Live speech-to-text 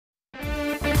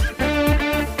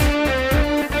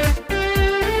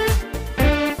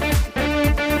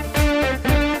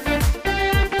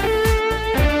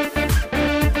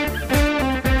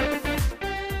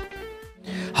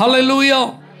ஹல்லேலூயா.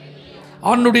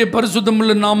 ஆண்டவருடைய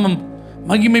பரிசுத்தமுள்ள நாமம்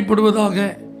மகிமைப்படுவதாக.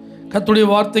 கர்த்தருடைய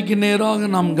வார்த்தைக்கு நேராக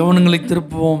நாம் கவனங்களை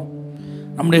திருப்புவோம்.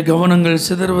 நம்முடைய கவனங்கள்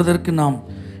சிதறுவதற்கு நாம்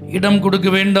இடம் கொடுக்க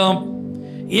வேண்டாம்.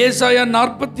 ஏசாயா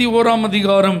 41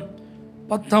 அதிகாரம்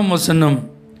 10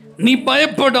 நீ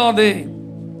பயப்படாதே,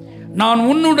 நான்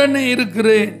உன்னுடனே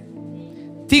இருக்கிறேன்,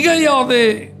 திகையாதே,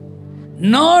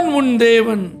 நான் உன்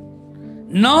தேவன்,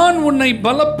 நான் உன்னை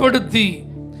பலப்படுத்தி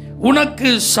உனக்கு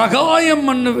சகாயம்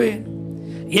பண்ணுவேன்,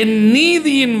 என்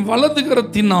நீதியின் வலது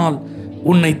கரத்தினால்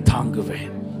உன்னை தாங்குவேன்.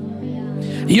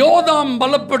 யோதாம்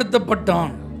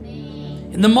பலப்படுத்தப்பட்டான்.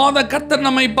 இந்த மாத கர்த்தர்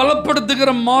நம்மை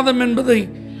பலப்படுத்துகிற மாதம் என்பதை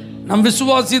நாம்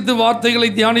விசுவாசித்து வார்த்தைகளை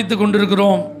தியானித்துக்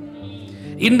கொண்டிருக்கிறோம்.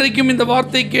 இன்றைக்கும் இந்த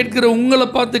வார்த்தை கேட்கிற உங்களை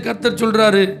பார்த்து கர்த்தர்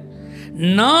சொல்றாரு,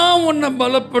 நான் உன்னை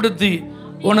பலப்படுத்தி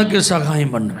உனக்கு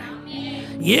சகாயம் பண்ணுவேன்.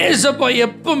 ஏசப்பா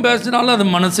எப்போ பேசினாலும் அது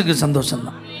மனசுக்கு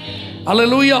சந்தோஷம்தான்.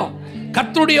 அல்லேலூயா.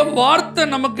 கர்த்தருடைய வார்த்தை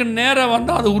நமக்கு நேரம்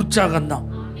வந்தால் அது உற்சாகம்தான்.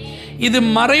 இது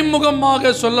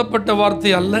மறைமுகமாக சொல்லப்பட்ட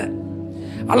வார்த்தை அல்ல,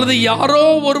 அல்லது யாரோ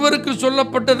ஒருவருக்கு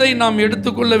சொல்லப்பட்டதை நாம்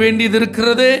எடுத்துக்கொள்ள வேண்டியது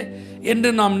இருக்கிறதே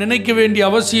என்று நாம் நினைக்க வேண்டிய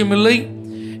அவசியம் இல்லை.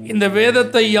 இந்த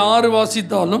வேதத்தை யார்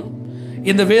வாசித்தாலும்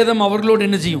இந்த வேதம் அவர்களோடு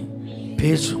என்ன செய்யும்?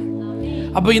 பேசும்.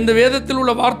 அப்போ இந்த வேதத்தில்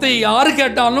உள்ள வார்த்தையை யார்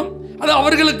கேட்டாலும் அது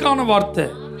அவர்களுக்கான வார்த்தை.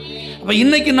 அப்போ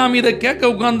இன்னைக்கு நாம் இதை கேட்க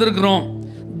உட்கார்ந்துருக்கிறோம்.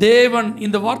 தேவன்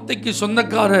இந்த வார்த்தைக்கு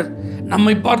சொந்தக்காரர்.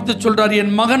 நம்மை பார்த்து சொல்றார்,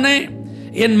 என் மகனே,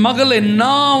 என் மகளை,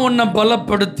 நான் உன்னை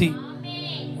பலப்படுத்தி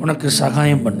உனக்கு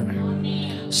சகாயம் பண்ணுவேன்.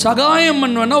 சகாயம்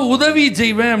பண்ணுவேன்னா உதவி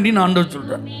செய்வேன் அப்படின்னு ஆண்டவர்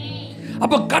சொல்றார்.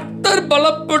 அப்போ கர்த்தர்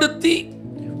பலப்படுத்தி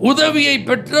உதவியை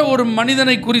பெற்ற ஒரு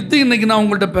மனிதனை குறித்து இன்னைக்கு நான்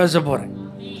உங்கள்கிட்ட பேச போறேன்.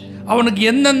 அவனுக்கு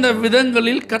எந்தெந்த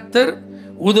விதங்களில் கர்த்தர்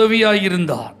உதவியாய்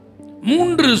இருந்தார்,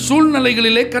 3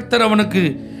 சூழ்நிலைகளிலே கர்த்தர் அவனுக்கு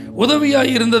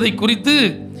உதவியாய் இருந்ததை குறித்து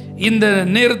இந்த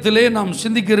நேரத்திலே நாம்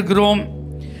சிந்திக்க இருக்கிறோம்.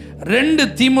 2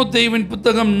 தீமோத்தேயுவின்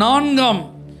புத்தகம் 4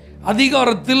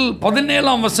 அதிகாரத்தில்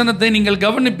 17 நீங்கள்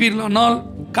கவனிப்பீர்களானால்,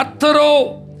 கர்த்தரோ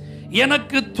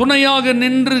எனக்கு துணையாக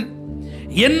நின்று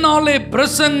என்னாலே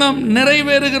பிரசங்கம்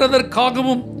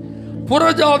நிறைவேறுகிறதற்காகவும்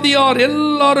புறஜாதியார்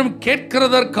எல்லாரும்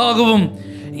கேட்கிறதற்காகவும்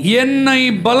என்னை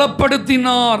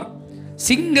பலப்படுத்தினார்.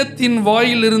 சிங்கத்தின்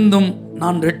வாயிலிருந்தும்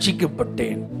நான்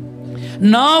ரட்சிக்கப்பட்டேன்.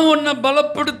 நான் உன்னை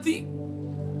பலப்படுத்தி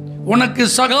உனக்கு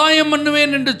சகாயம்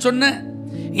பண்ணுவேன் என்று சொன்ன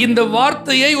இந்த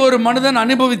வார்த்தையை ஒரு மனிதன்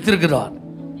அனுபவித்திருக்கிறார்.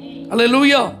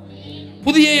 அல்லேலூயா.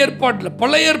 புதிய ஏற்பாட்டில்,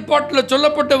 பழைய ஏற்பாட்டில்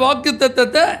சொல்லப்பட்ட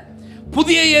வாக்குத்தத்தத்தை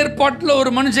புதிய ஏற்பாட்டில் ஒரு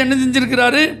மனுஷன் என்ன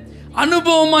செஞ்சிருக்கிறாரு?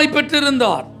 அனுபவமாய்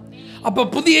பெற்றிருந்தார். அப்போ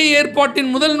புதிய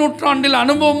ஏற்பாட்டின் முதல் நூற்றாண்டில்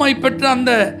அனுபவமாய் பெற்ற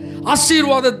அந்த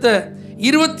ஆசீர்வாதத்தை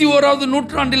 21வது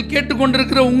நூற்றாண்டில்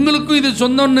கேட்டுக்கொண்டிருக்கிற உங்களுக்கும் இது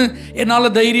சொந்தம்னு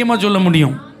என்னால் தைரியமாக சொல்ல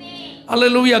முடியும்.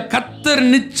 அல்லேலூயா. கர்த்தர்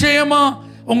நிச்சயமா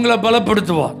உங்களை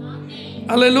பலப்படுத்துவார்.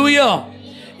 அல்லேலூயா.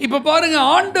 இப்போ பாருங்க,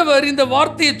 ஆண்டவர் இந்த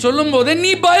வார்த்தையை சொல்லும் போதே,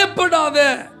 நீ பயப்படாத,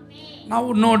 நான்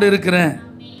உன்னோடு இருக்கிறேன்,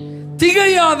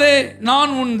 திகையாதே,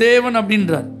 நான் உன் தேவன்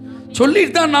அப்படின்றார்.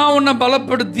 சொல்லிட்டு தான் நான் உன்னை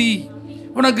பலப்படுத்தி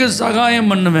உனக்கு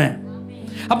சகாயம் பண்ணுவேன்.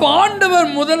 அப்போ ஆண்டவர்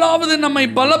முதலாவது நம்மை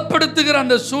பலப்படுத்துகிற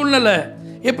அந்த சூழ்நிலை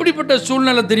எப்படிப்பட்ட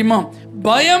சூழ்நிலை தெரியுமா?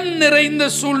 பயம் நிறைந்த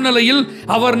சூழ்நிலையில்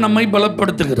அவர் நம்மை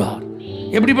பலப்படுத்துகிறார்.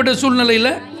 எப்படிப்பட்ட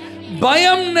சூழ்நிலையில்?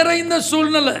 பயம் நிறைந்த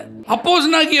சூழ்நிலை.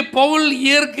 அப்போஸ்தலனாகிய பவுல்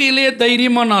இயற்கையிலேயே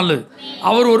தைரியமான ஆளு.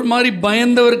 அவர் ஒரு மாதிரி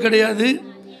பயந்தவர் கிடையாது,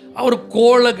 அவர்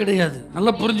கோழை கிடையாது.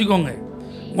 நல்லா புரிஞ்சுக்கோங்க.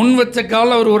 முன் வச்ச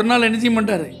காலம் அவர் ஒரு நாள் என்ன செய்ய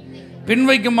மாட்டார், பின்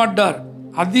வைக்க மாட்டார்.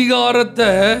 அதிகாரத்தை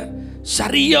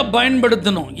சரியாக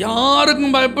பயன்படுத்தணும்,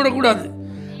 யாருக்கும் பயப்படக்கூடாது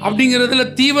அப்படிங்கிறதுல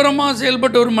தீவிரமாக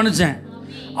செயல்பட்ட ஒரு மனுஷன்.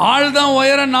 ஆள் தான்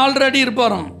உயரம் 4 அடி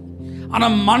இருப்பாராம்,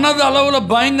 ஆனால் மனது அளவில்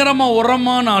பயங்கரமாக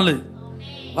உரமான ஆள்.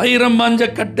 வைரம் பாஞ்ச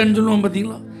கட்டுன்னு சொல்லுவோம்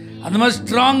பார்த்தீங்களா, அந்த மாதிரி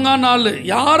ஸ்ட்ராங்கான ஆள்.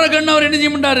 யாரை கண்ணு அவர் என்ன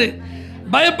செய்ய மாட்டார்,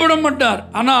 பயப்பட மாட்டார்.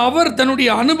 ஆனால் அவர் தன்னுடைய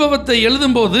அனுபவத்தை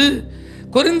எழுதும்போது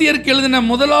கொரிந்தியருக்கு எழுதின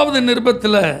 1வது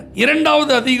நிருபத்தில்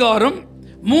 2வது அதிகாரம்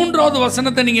 3வது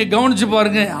வசனத்தை நீங்கள் கவனிச்சு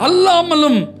பாருங்க.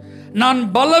 அல்லாமலும் நான்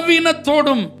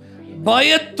பலவீனத்தோடும்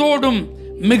பயத்தோடும்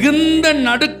மிகுந்த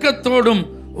நடுக்கத்தோடும்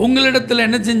உங்களிடத்தில்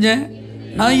என்ன செஞ்சேன்,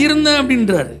 நான் இருந்தேன்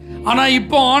அப்படின்றாரு. ஆனால்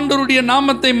இப்போ ஆண்டவருடைய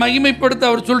நாமத்தை மகிமைப்படுத்த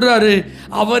அவர் சொல்றாரு,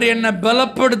 அவர் என்னை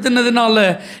பலப்படுத்தினதுனால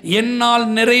என்னால்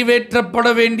நிறைவேற்றப்பட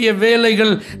வேண்டிய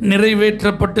வேலைகள்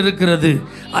நிறைவேற்றப்பட்டிருக்கிறது.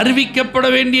 அறிவிக்கப்பட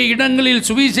வேண்டிய இடங்களில்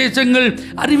சுவிசேஷங்கள்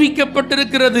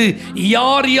அறிவிக்கப்பட்டிருக்கிறது.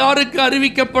 யார் யாருக்கு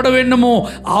அறிவிக்கப்பட வேண்டுமோ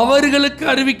அவர்களுக்கு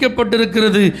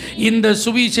அறிவிக்கப்பட்டிருக்கிறது. இந்த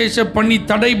சுவிசேஷ பணி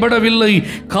தடைபடவில்லை.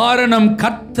 காரணம்,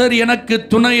 கர்த்தர் எனக்கு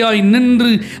துணையாய்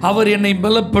நின்று அவர் என்னை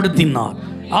பலப்படுத்தினார்.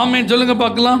 ஆமென் சொல்லுங்க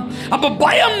பார்க்கலாம். அப்ப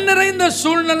பயம் நிறைந்த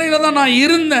சூழ்நிலையில தான் நான்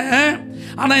இருந்தேன்.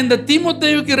 ஆனால் இந்த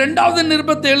தீமோத்தேயுவுக்கு 2வது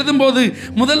நிருபத்தை எழுதும்போது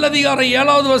 1 அதிகாரம்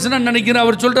 7வது வசனம் நினைக்கிறேன்,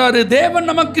 அவர் சொல்றாரு, தேவன்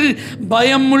நமக்கு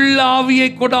பயமுள்ள ஆவியை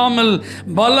கொடாமல்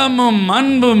பலமும்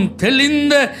அன்பும்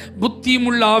தெளிந்த புத்தியும்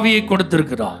உள்ள ஆவியை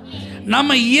கொடுத்திருக்கிறார்.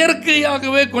 நம்ம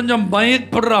இயற்கையாகவே கொஞ்சம்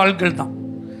பயப்படுற ஆட்கள் தான்.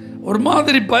 ஒரு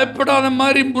மாதிரி பயப்படாத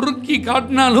மாதிரி முறுக்கி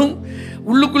காட்டினாலும்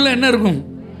உள்ளுக்குள்ள என்ன இருக்கும்?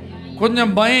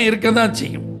 கொஞ்சம் பயம் இருக்க தான்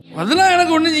செய்யும். அதெல்லாம்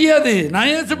எனக்கு ஒன்றும் செய்யாது, நான்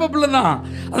ஏசப்ப பிள்ளை தான்,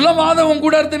 அதெல்லாம் வாதம் உன்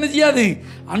கூட என்ன செய்யாது,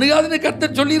 அணுகாதுன்னு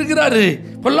கர்த்தர் சொல்லியிருக்கிறாரு,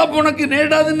 பொல்லாப்பு உனக்கு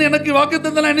நேடாதுன்னு எனக்கு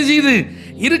வாக்குத்தத்தெல்லாம் என்ன செய்யுது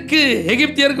இருக்கு.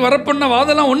 எகிப்தியருக்கு வரப்பண்ண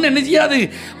வாதெல்லாம் ஒன்றும் என்ன செய்யாது,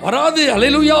 வராது.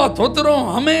 அல்லேலூயா, தோத்திரம்,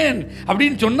 ஆமென்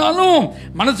அப்படின்னு சொன்னாலும்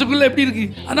மனசுக்குள்ள எப்படி இருக்கு?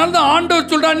 அதனால தான்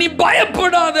ஆண்டவர் சொல்றா, நீ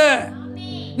பயப்படாத,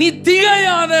 நீ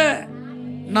திகையாத,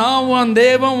 நான் உன்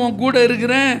தேவன் உன் கூட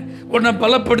இருக்கிறேன், உன்னை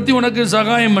பலப்படுத்தி உனக்கு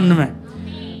சகாயம் பண்ணுவேன்.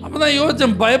 அப்போதான்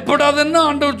யோசிச்சேன், பயப்படாதன்னு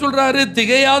ஆண்டவர் சொல்கிறாரு,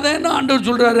 திகையாதன்னு ஆண்டவர்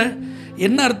சொல்கிறாரு.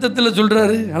 என்ன அர்த்தத்தில்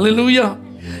சொல்கிறாரு? அல்லேலூயா.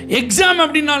 எக்ஸாம்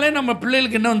அப்படின்னாலே நம்ம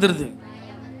பிள்ளைகளுக்கு என்ன வந்துடுது?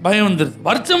 பயம் வந்துடுது.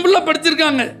 வருஷம் ஃபுல்லாக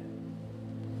படிச்சிருக்காங்க,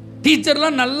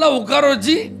 டீச்சர்லாம் நல்லா உட்கார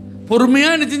வச்சு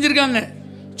பொறுமையாக என்ன செஞ்சுருக்காங்க,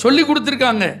 சொல்லி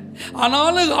கொடுத்துருக்காங்க.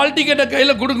 ஆனாலும் ஹால் டிக்கெட்டை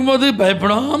கையில் கொடுக்கும்போது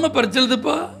பயப்படாமல் பரிச்சு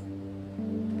எழுதுப்பா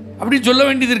அப்படின்னு சொல்ல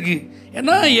வேண்டியது இருக்குது.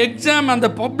 ஏன்னா எக்ஸாம், அந்த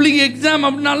பப்ளிக் எக்ஸாம்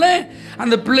அப்படின்னாலே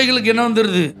அந்த பிள்ளைகளுக்கு என்ன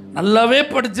வந்துடுது? நல்லாவே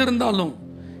படிச்சிருந்தாலும்,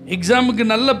 எக்ஸாமுக்கு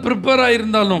நல்ல ப்ரிப்பேர்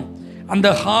ஆகியிருந்தாலும், அந்த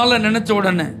ஹாலை நினச்ச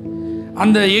உடனே,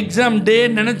 அந்த எக்ஸாம் டே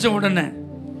நினச்ச உடனே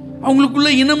அவங்களுக்குள்ள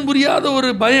இனம் புரியாத ஒரு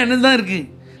பயம் என்ன தான் இருக்குது.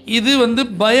 இது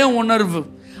பய உணர்வு.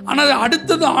 ஆனால்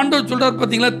அடுத்தது ஆண்டவர் சொல்கிறார்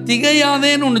பார்த்தீங்களா,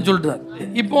 திகையாதேன்னு ஒன்று சொல்கிறார்.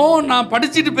 இப்போது நான்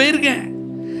படிச்சுட்டு போயிருக்கேன்,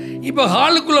 இப்போ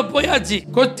ஹாலுக்குள்ளே போயாச்சு,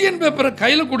 கொஸ்டின் பேப்பரை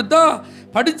கையில் கொடுத்தா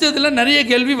படித்ததில் நிறைய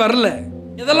கேள்வி வரல.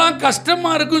 இதெல்லாம்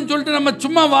கஷ்டமாக இருக்குன்னு சொல்லிட்டு நம்ம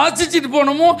சும்மா வாசிச்சுட்டு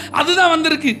போனோமோ அதுதான்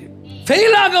வந்திருக்கு.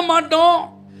 ஃபெயில் ஆக மாட்டோம்,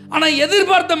 ஆனால்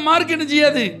எதிர்பார்த்த மார்க் என்ன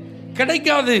செய்யாது,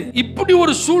 கிடைக்காது. இப்படி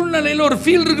ஒரு சூழ்நிலையில் ஒரு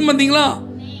ஃபீல் இருக்கு பார்த்தீங்களா,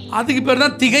 அதுக்கு பேர்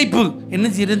தான் திகைப்பு. என்ன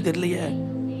செய்யறதுன்னு தெரியலையே,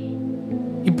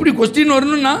 இப்படி கொஸ்டின்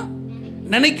வரணும்னா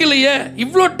நினைக்கலையே,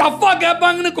 இவ்வளோ டஃப்பாக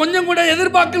கேட்பாங்கன்னு கொஞ்சம் கூட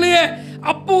எதிர்பார்க்கலையே,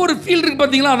 அப்போ ஒரு ஃபீல் இருக்கு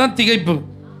பார்த்தீங்களா, அதான் திகைப்பு.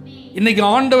 இன்னைக்கு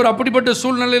ஆண்டவர் அப்படிப்பட்ட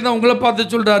சூழ்நிலையில் தான் உங்களை பார்த்து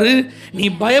சொல்றாரு, நீ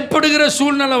பயப்படுகிற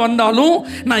சூழ்நிலை வந்தாலும்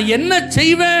நான் என்ன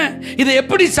செய்வேன், இதை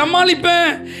எப்படி சமாளிப்பேன்,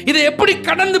 இதை எப்படி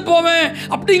கடந்து போவேன்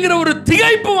அப்படிங்கிற ஒரு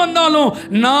திகைப்பு வந்தாலும்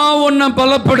நான் உன்னை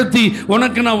பலப்படுத்தி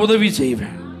உனக்கு நான் உதவி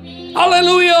செய்வேன்.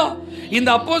 அல்லேலூயா. இந்த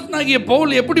அப்போஸ்தலனாகிய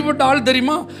பவுல் எப்படிப்பட்ட ஆள்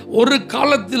தெரியுமா? ஒரு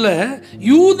காலத்தில்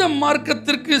யூத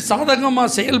மார்க்கத்திற்கு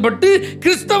சாதகமாக செயல்பட்டு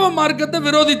கிறிஸ்தவ மார்க்கத்தை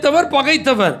விரோதித்தவர்,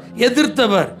 பகைத்தவர்,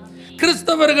 எதிர்த்தவர்,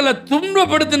 கிறிஸ்தவர்களை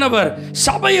துன்பப்படுத்தினவர்,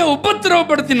 சபையை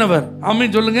உபத்திரவப்படுத்தினவர்.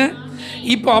 ஆமென் சொல்லுங்க.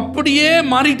 இப்போ அப்படியே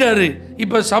மாறிட்டாரு.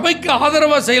 இப்போ சபைக்கு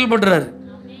ஆதரவாக செயல்படுறாரு.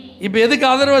 இப்போ எதுக்கு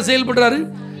ஆதரவாக செயல்படுறாரு?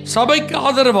 சபைக்கு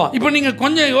ஆதரவா. இப்போ நீங்கள்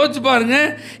கொஞ்சம் யோசிச்சு பாருங்க,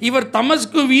 இவர்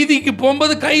தமஸ்கு வீதிக்கு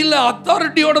போகும்போது கையில்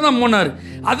அத்தாரிட்டியோட தான் போனார்,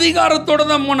 அதிகாரத்தோட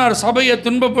தான் போனார். சபையை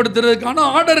துன்பப்படுத்துறதுக்கான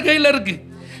ஆர்டர் கையில் இருக்கு,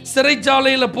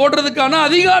 சிறைச்சாலையில் போடுறதுக்கான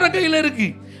அதிகாரம் கையில் இருக்கு,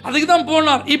 அதுக்கு தான்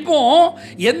போனார். இப்போ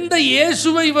எந்த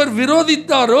இயேசுவை இவர்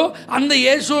விரோதித்தாரோ அந்த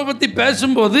இயேசுவை பற்றி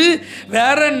பேசும்போது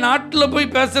வேற நாட்டில்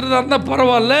போய் பேசுறதா இருந்தால்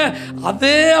பரவாயில்ல,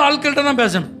 அதே ஆட்கள்கிட்ட தான்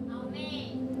பேசணும்.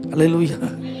 அல்லேலூயா.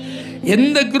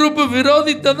 எந்த குரூப்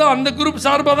விரோதித்ததோ அந்த குரூப்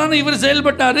சார்பாக தானே இவர்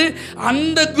செயல்பட்டார்,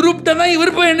 அந்த குரூப்கிட்ட தான்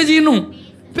இவர் போய் என்ன செய்யணும்,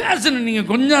 பேசணும். நீங்கள்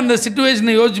கொஞ்சம் அந்த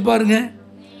சிச்சுவேஷனை யோசிச்சு பாருங்க.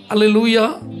 அல்லேலூயா.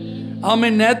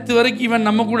 ஆமாம், நேற்று வரைக்கும் இவன்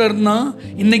நம்ம கூட இருந்தான்,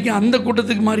 இன்னைக்கு அந்த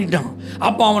கூட்டத்துக்கு மாறிட்டான்.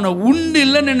 அப்போ அவனை உண்டு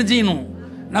இல்லைன்னு என்ன செய்யணும்,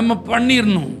 நம்ம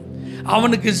பண்ணிடணும்.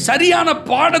 அவனுக்கு சரியான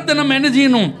பாடத்தை நம்ம என்ன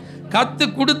செய்யணும், கற்று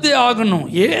கொடுத்தே ஆகணும்.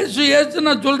 ஏசு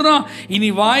நான் சொல்கிறான், இனி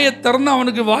வாயை திறந்து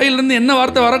அவனுக்கு வாயிலிருந்து என்ன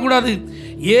வார்த்தை வரக்கூடாது,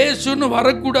 ஏசுன்னு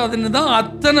வரக்கூடாதுன்னு தான்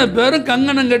அத்தனை பேரும்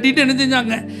கங்கணம் கட்டிட்டு என்ன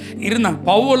செஞ்சாங்க, இருந்தாங்க.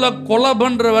 பவுலை கொலை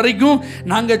பண்ணுற வரைக்கும்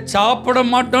நாங்கள் சாப்பிட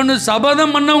மாட்டோம்னு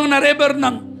சபதம் பண்ணவங்க நிறைய பேர்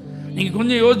இருந்தாங்க. நீங்கள்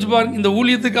கொஞ்சம் யோசிச்சு பாருங்க, இந்த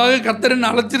ஊழியத்துக்காக கர்த்தர் என்ன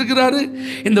அழைச்சிருக்கிறாரு,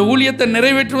 இந்த ஊழியத்தை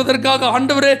நிறைவேற்றுவதற்காக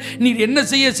ஆண்டவரே நீர் என்ன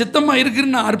செய்ய சித்தமாக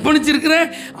இருக்குன்னு நான் அர்ப்பணிச்சிருக்கிறேன்.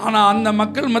 ஆனால் அந்த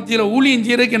மக்கள் மத்தியில் ஊழியம்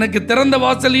செய்யறதுக்கு எனக்கு திறந்த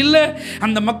வாசல் இல்லை,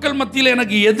 அந்த மக்கள் மத்தியில்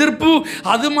எனக்கு எதிர்ப்பு,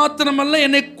 அது மாத்திரமல்ல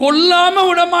என்னை கொல்லாமல்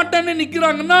விட மாட்டேன்னு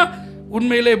நிற்கிறாங்கன்னா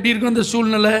உண்மையில் எப்படி இருக்கும் அந்த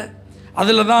சூழ்நிலை?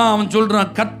 அதில் தான் அவன் சொல்கிறான்,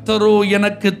 கர்த்தரோ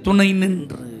எனக்கு துணை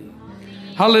நின்று,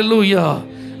 ஹல்லேலூயா,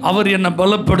 அவர் என்னை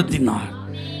பலப்படுத்தினார்,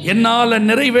 என்னால்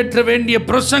நிறைவேற்ற வேண்டிய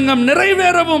பிரசங்கம்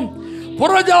நிறைவேறவும்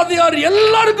புறஜாதியார்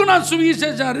எல்லாருக்கும் நான்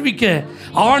சுவிசேஷம் அறிவிக்க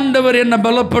ஆண்டவர் என்னை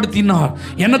பலப்படுத்தினார்.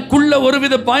 எனக்குள்ள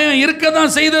ஒருவித பயம் இருக்க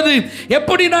தான் செய்தது,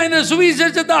 எப்படி நான் இந்த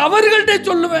சுவிசேஷத்தை அவர்கள்ட்ட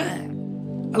சொல்லுவேன்.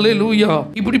 அல்லேலூயா.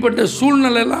 இப்படிப்பட்ட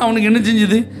சூழ்நிலையெல்லாம் அவனுக்கு என்ன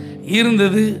செஞ்சது,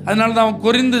 இருந்தது. அதனால தான் அவன்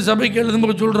கொரிந்து சபைக்கு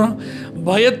எழுதும்போது சொல்கிறான்,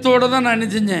 பயத்தோடு தான் நான் என்ன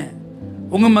செஞ்சேன்,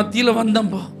 உங்கள் மத்தியில்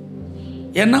வந்தேன்ப்பா.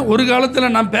 ஏன்னா ஒரு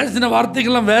காலத்தில் நான் பேசின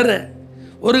வார்த்தைகள்லாம் வேறு,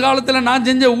 ஒரு காலத்தில் நான்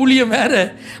செஞ்ச ஊழியம் வேறு,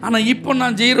 ஆனால் இப்போ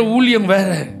நான் செய்கிற ஊழியம்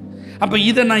வேறு. அப்போ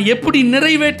இதை நான் எப்படி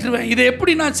நிறைவேற்றுவேன், இதை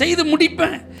எப்படி நான் செய்து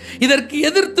முடிப்பேன், இதற்கு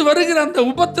எதிர்த்து வருகிற அந்த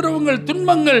உபத்திரவங்கள்,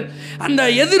 துன்பங்கள், அந்த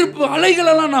எதிர்ப்பு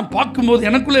அலைகளெல்லாம் நான் பார்க்கும்போது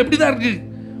எனக்குள்ளே எப்படி தான் இருக்குது,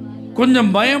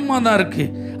 கொஞ்சம் பயமாக தான்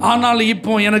இருக்குது. ஆனால்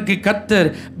இப்போ எனக்கு கர்த்தர்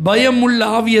பயமுள்ள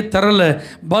ஆவியை தரல,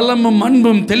 பலமும்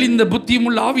அன்பும் தெளிந்த புத்தியும்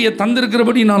உள்ள ஆவியை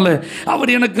தந்திருக்கிறபடினால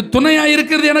அவர் எனக்கு துணையாக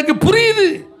இருக்கிறது எனக்கு புரியுது.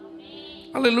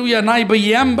 அல்லேலூயா. நான் இப்போ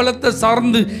ஏன் பலத்தை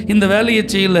சார்ந்து இந்த வேலையை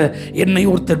செய்யல, என்னை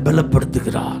ஒருத்தர்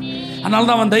பலப்படுத்துகிறார். அதனால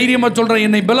தான் அவன் தைரியமாக சொல்கிறான்,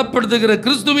 என்னை பலப்படுத்துகிற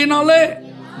கிறிஸ்துவினாலே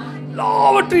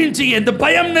எல்லாவற்றையும் செய்ய, இந்த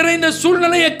பயம் நிறைந்த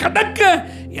சூழ்நிலையை கடக்க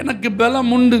எனக்கு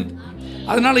பலம் உண்டு.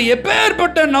 அதனால்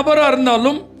எப்பேற்பட்ட நபராக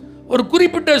இருந்தாலும் ஒரு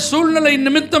குறிப்பிட்ட சூழ்நிலை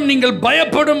நிமித்தம் நீங்கள்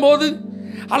பயப்படும் போது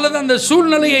அல்லது அந்த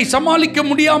சூழ்நிலையை சமாளிக்க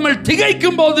முடியாமல்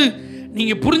திகைக்கும் போது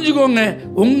நீங்கள் புரிஞ்சுக்கோங்க,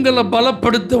 உங்களை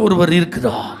பலப்படுத்த ஒருவர்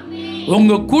இருக்கிறார்.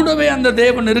 உங்கள் கூடவே அந்த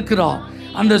தேவன் இருக்கிறார்.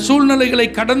 அந்த சூழ்நிலைகளை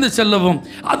கடந்து செல்லவும்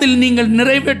அதில் நீங்கள்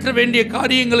நிறைவேற்ற வேண்டிய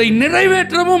காரியங்களை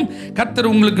நிறைவேற்றவும்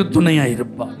கர்த்தர் உங்களுக்கு துணையாக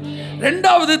இருப்பார்.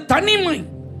 ரெண்டாவது தனிமை.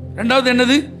 ரெண்டாவது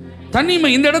என்னது?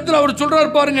 தனிமை. இந்த இடத்துல அவர்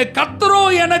சொல்றார் பாருங்க, கர்த்தரோ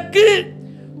எனக்கு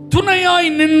துணையாய்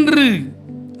நின்று.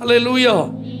 அல்லேலூயா.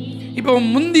 இப்போ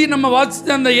முந்தி நம்ம வாசித்த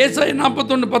அந்த ஏசாயா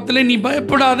 41:10 நீ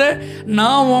பயப்படாத,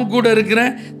 நான் உன் கூட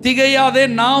இருக்கிறேன், திகையாதே,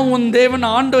 நான் உன் தேவன்.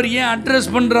 ஆண்டவர் ஏன் அட்ரஸ்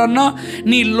பண்ணுறான்னா,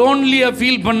 நீ லோன்லியாக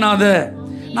ஃபீல் பண்ணாத,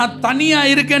 நான்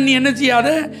தனியாக இருக்கேன், நீ என்ன செய்யாத,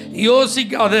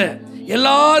 யோசிக்காத,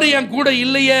 எல்லாரும் என் கூட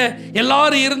இல்லையே,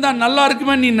 எல்லாரும் இருந்தால் நல்லா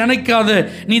இருக்குமே நீ நினைக்காத,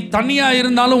 நீ தனியாக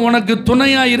இருந்தாலும் உனக்கு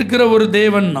துணையாக இருக்கிற ஒரு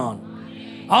தேவன் நான்.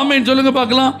 ஆமென் சொல்லுங்க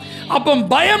பார்க்கலாம். அப்போ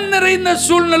பயம் நிறைந்த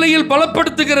சூழ்நிலையில்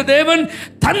பலப்படுத்துகிற தேவன்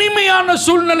தனிமையான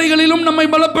சூழ்நிலைகளிலும் நம்மை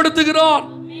பலப்படுத்துகிறார்.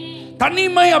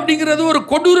 தனிமை அப்படிங்கிறது ஒரு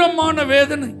கொடூரமான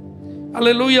வேதனை.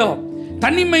 அல்லேலூயா.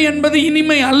 தனிமை என்பது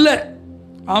இனிமை அல்ல.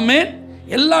 ஆமென்.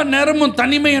 எல்லா நேரமும்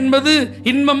தனிமை என்பது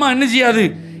இன்பமாக என்ன செய்யாது,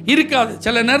 இருக்காது.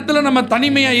 சில நேரத்தில் நம்ம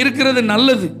தனிமையாக இருக்கிறது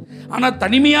நல்லது, ஆனால்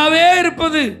தனிமையாகவே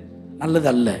இருப்பது நல்லது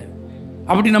அல்ல.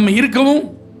 அப்படி நம்ம இருக்கவும்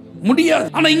முடியாது.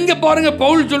 ஆனால் இங்கே பாருங்க,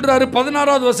 பவுல் சொல்றாரு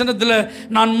 16வது வசனத்தில்,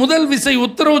 நான் முதல் விசை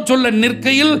உத்தரவு சொல்ல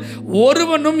நிற்கையில்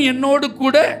ஒருவனும் என்னோடு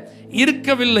கூட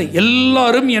இருக்கவில்லை,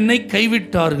 எல்லாரும் என்னை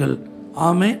கைவிட்டார்கள்.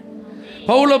 ஆமென்.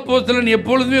 பவுல் அப்போஸ்தலன்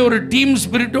எப்பொழுதுமே ஒரு டீம்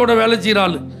ஸ்பிரிட்டோட வேலை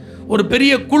செய்கிறாள், ஒரு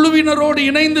பெரிய குழுவினரோடு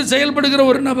இணைந்து செயல்படுகிற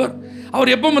ஒரு நபர்.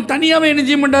 அவர் எப்பவும் தனியாகவே என்ன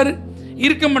செய்ய மாட்டார்,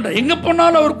 இருக்க மாட்டார். எங்கே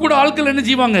போனாலும் அவர் கூட ஆட்கள் என்ன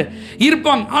செய்வாங்க,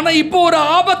 இருப்பாங்க. ஆனால் இப்போ ஒரு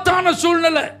ஆபத்தான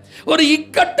சூழ்நிலை, ஒரு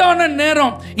இக்கட்டான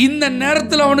நேரம். இந்த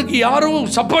நேரத்தில் அவனுக்கு யாரும்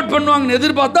சப்போர்ட் பண்ணுவாங்கன்னு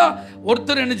எதிர்பார்த்தா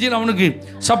ஒருத்தர் என்ன செய்யல, அவனுக்கு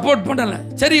சப்போர்ட் பண்ணலை.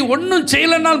 சரி, ஒன்றும்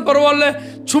செய்யலைனாலும் பரவாயில்ல,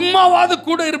 சும்மாவாது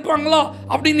கூட இருப்பாங்களா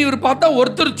அப்படின்னு இவர் பார்த்தா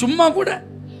ஒருத்தர் சும்மா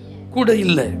கூட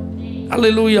இல்லை.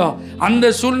 அல்லேலூயா. அந்த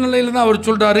சூழ்நிலையில் தான் அவர்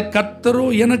சொல்றாரு, கர்த்தரோ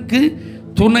எனக்கு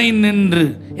துணை நின்று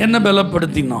என்ன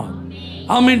பலப்படுத்தினார்.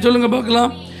 ஆமென் சொல்லுங்க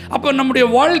பார்க்கலாம். அப்போ நம்முடைய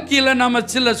வாழ்க்கையில் நாம்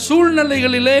சில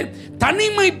சூழ்நிலைகளிலே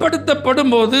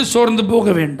தனிமைப்படுத்தப்படும் போது சோர்ந்து போக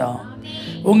வேண்டாம்.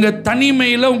 உங்கள்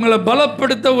தனிமையில் உங்களை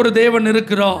பலப்படுத்த ஒரு தேவன்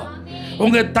இருக்கிறார்.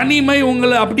 உங்கள் தனிமை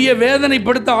உங்களை அப்படியே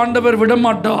வேதனைப்படுத்த ஆண்டவர்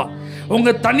விடமாட்டார்.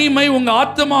 உங்கள் தனிமை உங்கள்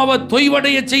ஆத்மாவை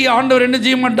தொய்வடைய செய்ய ஆண்டவர் என்ன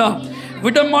செய்ய மாட்டார்,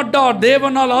 விடமாட்டார்.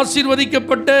 தேவனால்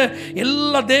ஆசீர்வதிக்கப்பட்ட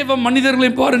எல்லா தேவ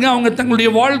மனிதர்களையும் பாருங்க, அவங்க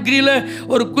தங்களுடைய வாழ்க்கையில்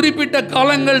ஒரு குறிப்பிட்ட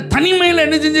காலங்கள் தனிமையில்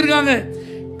என்ன செஞ்சிருக்காங்க,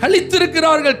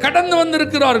 கழித்திருக்கிறார்கள், கடந்து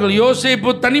வந்திருக்கிறார்கள். யோசேப்பு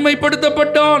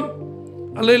தனிமைப்படுத்தப்பட்டான்.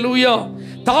 அல்லேலூயா.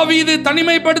 தாவீது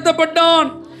தனிமைப்படுத்தப்பட்டான்.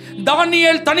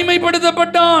 தானியேல்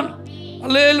தனிமைப்படுத்தப்பட்டான்.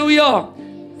 அல்லேலூயா.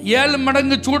 7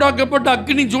 மடங்கு சூடாக்கப்பட்ட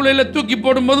அக்கினி சூளையில் தூக்கி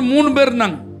போடும்போது 3 பேர்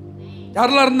இருந்தாங்க.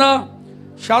 யாரெல்லாம் இருந்தா?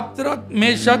 Shadrach,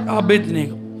 Meshach,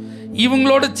 Abednego.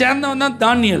 இவங்களோட சேர்ந்தவன் தான்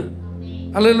தானியேல்.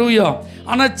 அல்லேலூயா.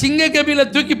 ஆனால் சிங்க கபில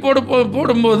தூக்கி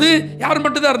போடும்போது யார்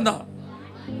மட்டும்தான் இருந்தான்?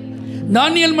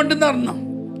 தானியேல் மட்டும்தான் இருந்தான்.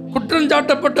 குற்றம்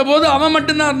சாட்டப்பட்ட போது அவன்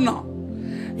மட்டும்தான் இருந்தான்.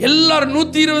 எல்லாரும்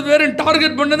 120 பேரும்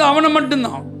டார்கெட் பண்ணது அவனை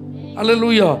மட்டும்தான்.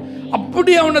 அல்லேலூயா.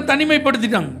 அப்படி அவனை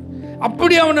தனிமைப்படுத்திட்டாங்க,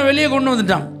 அப்படி அவனை வெளியே கொண்டு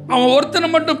வந்துட்டாங்க. அவன் ஒருத்தனை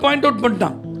மட்டும் பாயிண்ட் அவுட்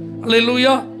பண்ணிட்டான்.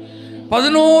 அல்லேலூயா.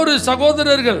 11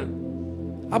 சகோதரர்கள்.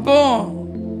 அப்போ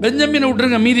பெஞ்சமினை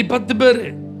விட்டுருங்க, மீதி 10 பேர்.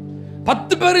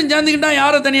 10 பேரும் சேர்ந்துக்கிட்டான்.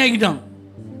 யாரை தனியாக்கிட்டான்?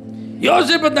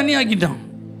 யோசேப்பை தனியாக்கிட்டான்.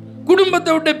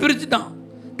 குடும்பத்தை விட்டே பிரிச்சுட்டான்,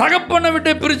 தகப்பனை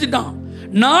விட்டே பிரிச்சுட்டான்,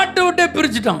 நாட்டை விட்டே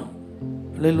பிரிச்சுட்டான்.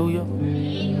 அல்லேலூயா.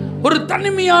 ஒரு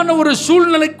தனிமையான ஒரு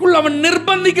சூழ்நிலைக்குள் அவன்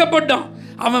நிர்பந்திக்கப்பட்டான்.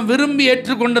 அவன் விரும்பி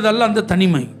ஏற்றுக்கொண்டதல்ல அந்த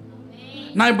தனிமை.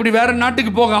 நான் இப்படி வேற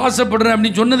நாட்டுக்கு போக ஆசைப்படுறேன்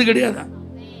அப்படின்னு சொன்னது கிடையாது.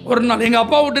 ஒரு நாள் எங்கள்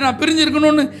அப்பா விட்டு நான்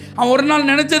பிரிஞ்சிருக்கணும்னு அவன் ஒரு நாள்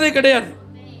நினைச்சதே கிடையாது.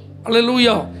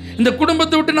 அல்லேலூயா. இந்த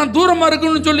குடும்பத்தை விட்டு நான் தூரமாக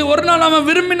இருக்கணும்னு சொல்லி ஒரு நாள் அவன்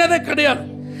விரும்பினதே கிடையாது.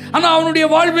 ஆனால் அவனுடைய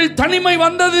வாழ்வில் தனிமை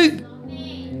வந்தது.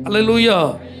 அல்லேலூயா.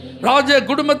 ராஜ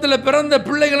குடும்பத்தில் பிறந்த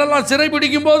பிள்ளைகளெல்லாம்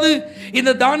சிறைபிடிக்கும் போது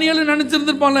இந்த தானியேல்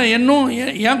நினச்சிருந்துருப்பான்ல, இன்னும்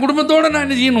என் குடும்பத்தோடு நான்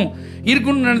என்ன செய்யணும்,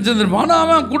 இருக்கணும்னு நினச்சிருந்துருப்பான். ஆனால்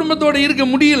அவன் குடும்பத்தோடு இருக்க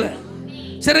முடியல.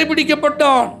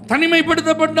 சிறைபிடிக்கப்பட்டான்,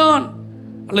 தனிமைப்படுத்தப்பட்டான்.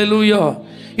 அல்லேலூயா.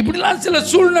 இப்படிலாம் சில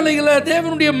சூழ்நிலைகளை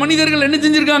தேவனுடைய மனிதர்கள் என்ன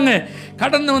செஞ்சிருக்காங்க,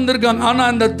 கடந்து வந்திருக்காங்க.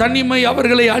 ஆனால் அந்த தனிமை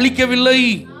அவர்களை அழிக்கவில்லை.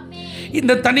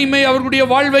 இந்த தனிமை அவர்களுடைய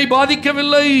வாழ்வை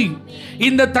பாதிக்கவில்லை.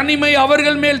 இந்த தனிமை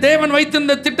அவர்கள் மேல் தேவன்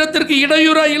வைத்திருந்த திட்டத்திற்கு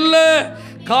இடையூறா இல்லை.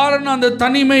 காரணம், அந்த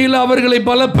தனிமையில் அவர்களை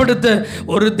பலப்படுத்த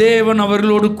ஒரு தேவன்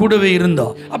அவர்களோடு கூடவே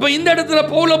இருந்தார். அப்ப இந்த இடத்துல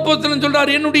பவுல் அப்போஸ்தலன்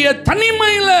சொல்றார், என்னுடைய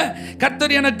தனிமையில்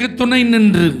கர்த்தர் எனக்கு துணை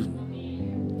நின்று.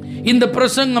 இந்த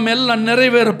பிரசங்கம் எல்லாம்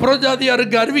நிறைவேற,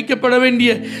 புறஜாதியாருக்கு அறிவிக்கப்பட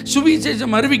வேண்டிய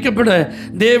சுவிசேஷம் அறிவிக்கப்பட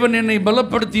தேவன் என்னை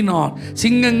பலப்படுத்தினார்.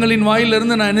 சிங்கங்களின்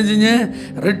வாயிலிருந்து நான் என்ன செஞ்சேன்,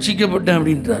 ரட்சிக்கப்பட்டேன்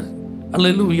அப்படின்றார்.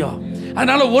 அல்லேலூயா.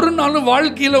 அதனால ஒரு நாளும்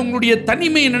வாழ்க்கையில் உங்களுடைய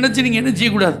தனிமையை நினைச்சு நீங்க என்ன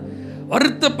செய்யக்கூடாது,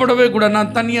 வருத்தப்படவே கூடாது.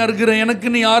 நான் தனியாக இருக்கிறேன்,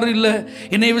 எனக்குன்னு யாரும் இல்லை,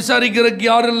 என்னை விசாரிக்கிறதுக்கு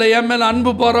யாரும் இல்லை, என் மேலே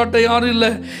அன்பு பாராட்ட யாரும்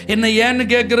இல்லை, என்னை ஏன்னு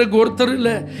கேட்குறதுக்கு ஒருத்தர்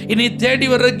இல்லை, என்னை தேடி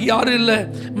வர்றதுக்கு யாரும் இல்லை,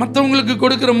 மற்றவங்களுக்கு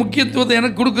கொடுக்குற முக்கியத்துவத்தை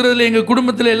எனக்கு கொடுக்குறதில்ல. எங்கள்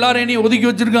குடும்பத்தில் எல்லாரும் என்னையை ஒதுக்கி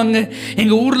வச்சுருக்காங்க,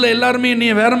 எங்கள் ஊரில் எல்லாருமே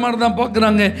என்னையை வேறு மாதிரி தான்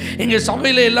பார்க்குறாங்க, எங்கள்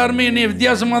சபையில் எல்லாருமே என்னையை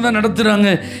வித்தியாசமாக தான் நடத்துகிறாங்க.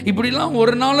 இப்படிலாம்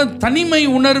ஒரு நாள் தனிமை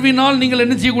உணர்வினால் நீங்கள்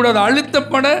என்ன செய்யக்கூடாது,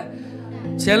 அழுத்தப்பட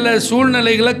சில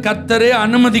சூழ்நிலைகளை கர்த்தரே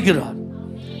அனுமதிக்கிறார்.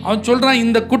 அவன் சொல்கிறான்,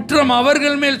 இந்த குற்றம்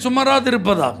அவர்கள் மேல் சுமராது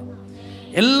இருப்பதாக.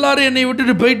 எல்லாரும் என்னை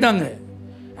விட்டுட்டு போயிட்டாங்க,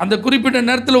 அந்த குறிப்பிட்ட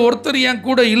நேரத்தில் ஒருத்தர் என்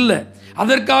கூட இல்லை,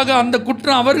 அதற்காக அந்த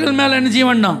குற்றம் அவர்கள் மேலே என்ன செய்ய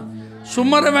வேண்டாம்,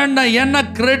 சுமர வேண்டாம். ஏன்னா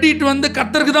கிரெடிட் வந்து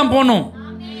கர்த்தருக்கு தான் போகணும்.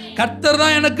 கர்த்தர்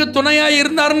தான் எனக்கு துணையாக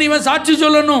இருந்தாருன்னு இவன் சாட்சி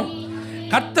சொல்லணும்.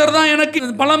 கர்த்தர் தான் எனக்கு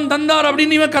பலம் தந்தார்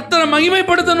அப்படின்னு இவன் கர்த்தரை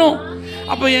மகிமைப்படுத்தணும்.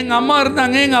 அப்போ எங்கள் அம்மா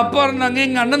இருந்தாங்க, எங்கள் அப்பா இருந்தாங்க,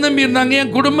 எங்கள் அண்ணன் தம்பி இருந்தாங்க,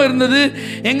 என் குடும்பம் இருந்தது,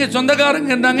 எங்கள்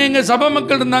சொந்தக்காரங்க இருந்தாங்க, எங்கள் சபை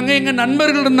மக்கள் இருந்தாங்க, எங்கள்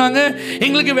நண்பர்கள் இருந்தாங்க,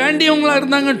 எங்களுக்கு வேண்டியவங்களாக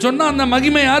இருந்தாங்கன்னு சொன்னால் அந்த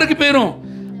மகிமை யாருக்கு போயிடும்,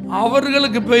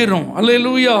 அவர்களுக்கு போயிடும்.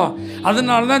 அல்லேலூயா.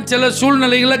 அதனால தான் சில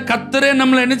சூழ்நிலைகளை கர்த்தரே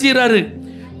நம்மளை என்ன செய்கிறாரு,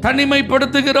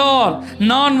 தனிமைப்படுத்துகிறார்.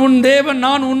 நான் உன் தேவன்,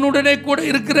 நான் உன்னுடனே கூட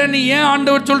இருக்கிறேன்னு ஏன்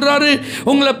ஆண்டவர் சொல்கிறாரு,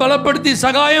 உங்களை பலப்படுத்தி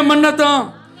சகாயம் பண்ணத்தான்,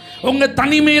 உங்கள்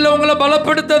தனிமையில் உங்களை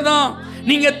பலப்படுத்த தான்.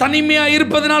 நீங்கள் தனிமையாக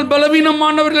இருப்பதனால்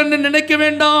பலவீனமானவர்கள் என்று நினைக்க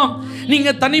வேண்டாம்.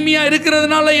 நீங்கள் தனிமையாக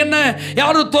இருக்கிறதுனால என்ன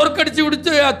யாரும்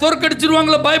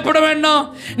தோற்கடிச்சிருவாங்களோ பயப்பட வேண்டாம்.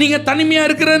 நீங்கள் தனிமையாக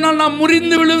இருக்கிறதுனால நான்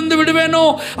முறிந்து விழுந்து விடுவேனோ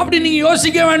அப்படி நீங்கள்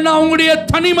யோசிக்க வேண்டாம். உங்களுடைய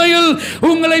தனிமையில்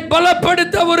உங்களை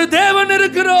பலப்படுத்த ஒரு தேவன்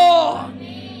இருக்கிறார்.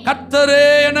 கர்த்தரே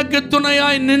எனக்கு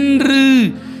துணையாய் நின்று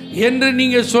என்று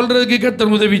நீங்கள் சொல்றதுக்கு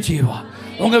கர்த்தர் உதவி செய்வார்.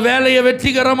 உங்கள் வேலையை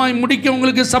வெற்றிகரமாய் முடிக்க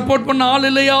உங்களுக்கு சப்போர்ட் பண்ண ஆள்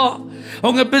இல்லையா,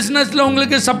 உங்கள் பிஸ்னஸில்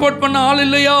உங்களுக்கு சப்போர்ட் பண்ண ஆள்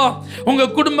இல்லையா,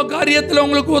 உங்கள் குடும்ப காரியத்தில்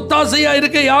உங்களுக்கு ஒத்தாசையாக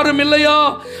இருக்க யாரும் இல்லையா,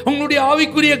 உங்களுடைய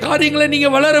ஆவிக்குரிய காரியங்களை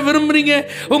நீங்கள் வளர விரும்புகிறீங்க,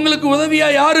 உங்களுக்கு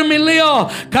உதவியாக யாரும் இல்லையா,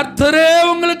 கர்த்தரே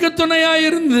உங்களுக்கு துணையாக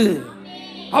இருந்து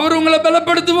அவர் உங்களை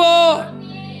பலப்படுத்துவார்.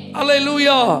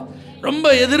 அல்லேலூயா. ரொம்ப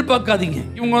எதிர்பார்க்காதீங்க,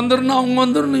 இவங்க வந்துடணும், அவங்க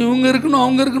வந்துடணும், இவங்க இருக்கணும்,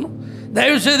 அவங்க இருக்கணும்.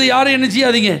 தயவுசெய்து யாரும் என்ன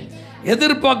செய்யாதீங்க,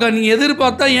 எதிர்பார்க்க. நீங்கள்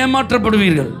எதிர்பார்த்தா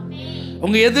ஏமாற்றப்படுவீர்கள்.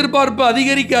 உங்கள் எதிர்பார்ப்பு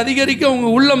அதிகரிக்க அதிகரிக்க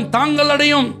உங்கள் உள்ளம் தாங்கள்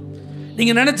அடையும்.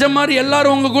 நீங்கள் நினச்ச மாதிரி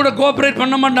எல்லாரும் உங்கள் கூட கோஆப்ரேட்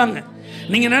பண்ண மாட்டாங்க.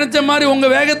 நீங்கள் நினச்ச மாதிரி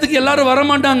உங்கள் வேகத்துக்கு எல்லாரும் வர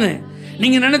மாட்டாங்க.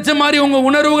 நீங்கள் நினச்ச மாதிரி உங்கள்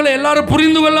உணர்வுகளை எல்லாரும்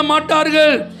புரிந்து கொள்ள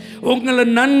மாட்டார்கள். உங்களை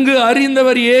நன்கு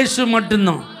அறிந்தவர் இயேசு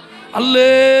மட்டும்தான்.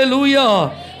 அல்லேலூயா.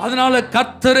 அதனால்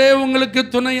கர்த்தரே உங்களுக்கு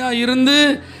துணையாக இருந்து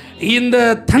இந்த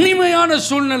தனிமையான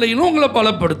சூழ்நிலையிலும் உங்களை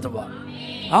பலப்படுத்துவார்.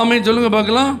 ஆமென் சொல்லுங்க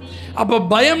பார்க்கலாம். அப்போ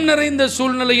பயம் நிறைந்த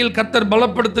சூழ்நிலையில் கர்த்தர்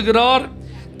பலப்படுத்துகிறார்,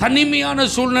 தனிமையான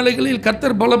சூழ்நிலைகளில்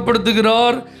கர்த்தர்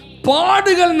பலப்படுத்துகிறார்,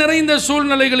 பாடுகள் நிறைந்த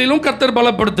சூழ்நிலைகளிலும் கர்த்தர்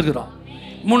பலப்படுத்துகிறார்.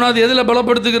 மூணாவது எதில்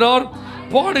பலப்படுத்துகிறார்,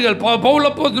 பாடுகள். பவுல்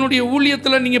அப்போஸ்தலனுடைய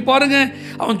ஊழியத்தில் நீங்கள் பாருங்கள்,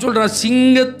 அவன் சொல்கிறான்,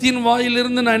 சிங்கத்தின்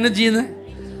வாயிலிருந்து நான் என்ன செய்தேன்,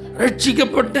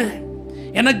 ரட்சிக்கப்பட்டேன்.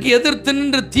 எனக்கு எதிர்த்து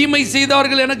நின்று தீமை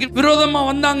செய்தார்கள், எனக்கு விரோதமாக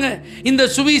வந்தாங்க. இந்த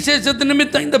சுவிசேஷத்து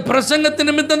நிமித்தம், இந்த பிரசங்கத்து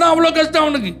நிமித்தம் தான் அவ்வளோ கஷ்டம்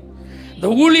அவனுக்கு.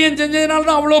 இந்த ஊழியம் செஞ்சதுனால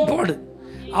தான் அவ்வளோ பாடு.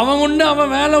 அவன் உண்டு,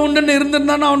 அவன் வேலை உண்டுன்னு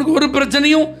இருந்திருந்தானா அவனுக்கு ஒரு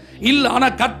பிரச்சனையும் இல்லை.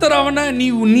 ஆனால் கர்த்தர் அவனை நீ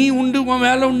உண்டு, உன்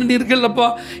வேலை உண்டு இருக்கல்லப்பா,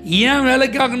 ஏன்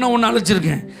வேலைக்காக நான் உன்னை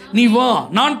அழைச்சிருக்கேன், நீ வா,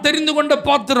 நான் தெரிந்து கொண்ட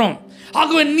பாத்திரம்,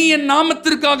 ஆகவே நீ என்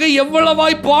நாமத்திற்காக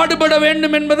எவ்வளவாய் பாடுபட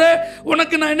வேண்டும் என்பதை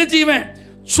உனக்கு நான் என்ன செய்வேன்,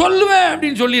 சொல்லுவேன்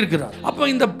அப்படின்னு சொல்லியிருக்கிறார். அப்போ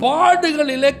இந்த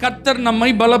பாடுகளிலே கர்த்தர்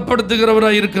நம்மை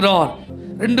பலப்படுத்துகிறவராக இருக்கிறார்.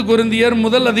 2 கொரிந்தியர்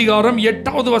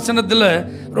 1:8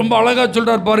 ரொம்ப அழகா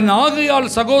சொல்றார் பாருங்க. ஆகையால்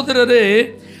சகோதரரே,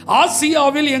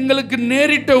 ஆசியாவில் எங்களுக்கு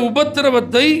நேரிட்ட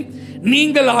உபத்திரவத்தை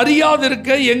நீங்கள் அறியாதிருக்க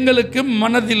எங்களுக்கு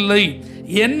மனதில்லை.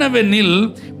 என்னவெனில்,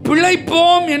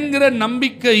 பிழைப்போம் என்கிற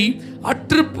நம்பிக்கை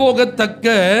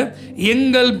அற்றுப்போகத்தக்க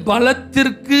எங்கள்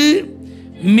பலத்திற்கு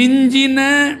மிஞ்சின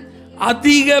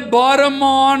அதிக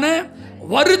பாரமான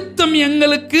வருத்தம்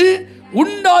எங்களுக்கு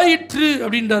உண்டாயிற்று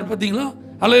அப்படின்றார். பார்த்தீங்களா?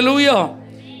 அல்லேலூயா.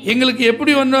 எங்களுக்கு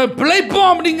எப்படி வந்து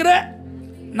பிழைப்போம் அப்படிங்கிற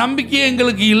நம்பிக்கை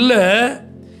எங்களுக்கு இல்லை,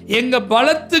 எங்கள்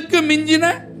பலத்துக்கு மிஞ்சின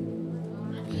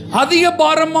அதிக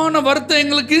பாரமான வருத்தம்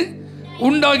எங்களுக்கு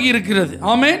உண்டாகி இருக்கிறது.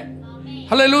 ஆமென்,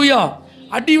 ஹல்லேலூயா.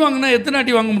 அடி வாங்கினா எத்தனை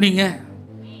அடி வாங்க முடியுங்க?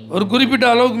 ஒரு குறிப்பிட்ட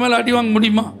அளவுக்கு மேலே அடி வாங்க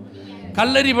முடியுமா?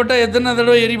 கல்லெறிப்பட்டால் எத்தனை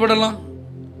தடவை எரிபடலாம்?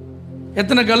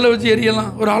 எத்தனை கல்லை வச்சு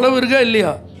எரியலாம்? ஒரு அளவு இருக்கா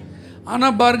இல்லையா?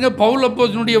 ஆனால் பாருங்கள், பவுல்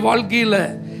அப்போஸ்தலனுடைய வாழ்க்கையில்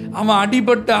அவன்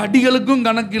அடிபட்ட அடிகளுக்கும்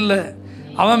கணக்கு இல்லை,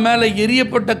 அவன் மேலே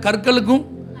எரியப்பட்ட கற்களுக்கும்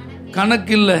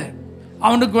கணக்கு இல்லை,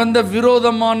 அவனுக்கு வந்த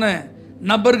விரோதமான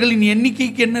நபர்களின்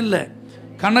எண்ணிக்கைக்கு என்ன இல்லை,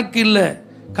 கணக்கு இல்லை.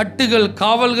 கட்டுகள்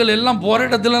காவல்கள் எல்லாம் போகிற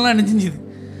இடத்துலலாம் நினைஞ்சிது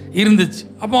இருந்துச்சு.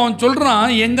 அப்போ அவன் சொல்கிறான்,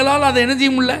 எங்களால் அதை என்ன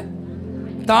செய்ய முடியல,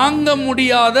 தாங்க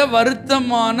முடியாத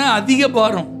வருத்தமான அதிக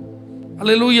பாரம்.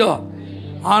 அல்லேலூயா.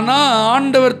 ஆனால்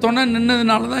ஆண்டவர் துணை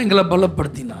நின்னதுனால தான் எங்களை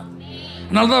பலப்படுத்தினார்.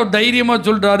 அதனால தான் அவர் தைரியமாக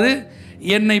சொல்கிறாரு,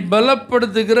 என்னை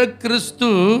பலப்படுத்துகிற கிறிஸ்து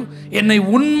என்னை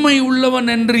உண்மை உள்ளவன்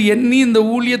என்று எண்ணி இந்த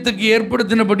ஊழியத்துக்கு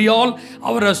ஏற்படுத்தினபடியால்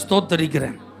அவரை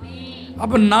ஸ்தோத்தரிக்கிறேன்.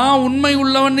 அப்போ நான் உண்மை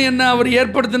உள்ளவன் என்னை அவர்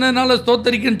ஏற்படுத்தினதுனால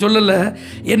ஸ்தோத்தரிக்கன்னு சொல்லலை,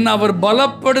 என்னை அவர்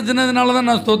பலப்படுத்தினதுனால தான்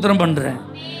நான் ஸ்தோத்திரம் பண்ணுறேன்.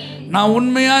 நான்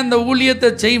உண்மையாக இந்த ஊழியத்தை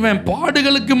செய்வேன்,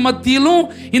 பாடுகளுக்கு மத்தியிலும்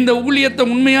இந்த ஊழியத்தை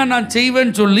உண்மையாக நான்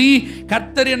செய்வேன்னு சொல்லி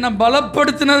கர்த்தர் என்னை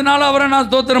பலப்படுத்தினதுனால அவரை நான்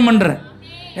ஸ்தோத்திரம் பண்ணுறேன்.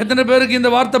 எத்தனை பேருக்கு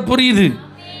இந்த வார்த்தை புரியுது?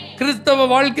 கிறிஸ்தவ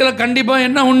வாழ்க்கையில் கண்டிப்பாக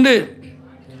என்ன உண்டு?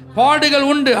 பாடுகள்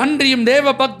உண்டு. அன்றியும்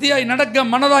தேவ பக்தியாய் நடக்க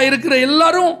மனதாக இருக்கிற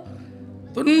எல்லாரும்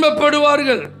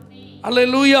துன்பப்படுவார்கள்.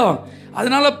 அல்லேலூயா.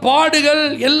 அதனால பாடுகள்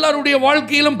எல்லாருடைய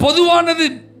வாழ்க்கையிலும் பொதுவானது.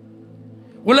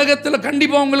 உலகத்தில்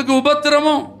கண்டிப்பாக உங்களுக்கு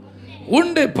உபத்திரமும்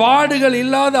உண்டு. பாடுகள்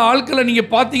இல்லாத ஆட்களை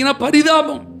நீங்கள் பார்த்தீங்கன்னா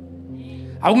பரிதாபம்.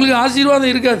 அவங்களுக்கு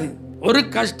ஆசீர்வாதம் இருக்காது, ஒரு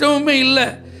கஷ்டமுமே இல்லை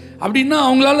அப்படின்னா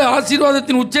அவங்களால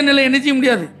ஆசீர்வாதத்தின் உச்சநிலை என்ன செய்ய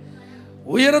முடியாது.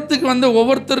 உயரத்துக்கு வந்த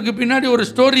ஒவ்வொருத்தருக்கு பின்னாடி ஒரு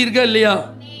ஸ்டோரி இருக்கா இல்லையா?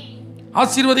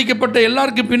 ஆசீர்வதிக்கப்பட்ட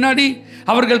எல்லாருக்கு பின்னாடி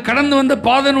அவர்கள் கடந்து வந்த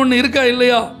பாதைன்னு ஒன்று இருக்கா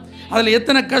இல்லையா? அதில்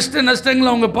எத்தனை கஷ்ட நஷ்டங்கள்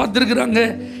அவங்க பார்த்துருக்குறாங்க.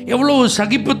 எவ்வளோ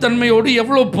சகிப்புத்தன்மையோடு,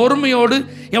 எவ்வளோ பொறுமையோடு,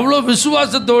 எவ்வளோ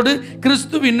விசுவாசத்தோடு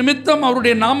கிறிஸ்துவின் நிமித்தம்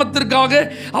அவருடைய நாமத்திற்காக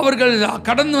அவர்கள்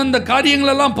கடந்து வந்த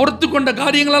காரியங்களெல்லாம், பொறுத்து கொண்ட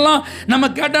காரியங்களெல்லாம்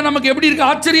நம்ம கேட்டால் நமக்கு எப்படி இருக்கு?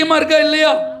 ஆச்சரியமாக இருக்கா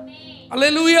இல்லையா?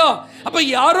 அல்லேலூயா. அப்போ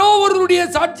யாரோ ஒருவருடைய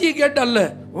சாட்சியை கேட்டல்ல,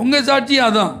 உங்கள் சாட்சியாக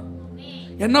அதான்.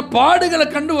 என்ன பாடுகளை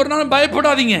கண்டு ஒரு நாள்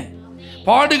பயப்படாதீங்க.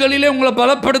 பாடுகளிலே உங்களை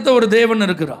பலப்படுத்த ஒரு தேவன்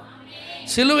இருக்கிறார்.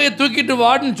 சிலுவையை தூக்கிட்டு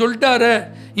வாடுன்னு சொல்லிட்டாரு,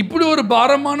 இப்படி ஒரு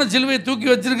பாரமான சிலுவையை தூக்கி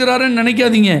வச்சிருக்கிறாருன்னு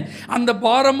நினைக்காதீங்க. அந்த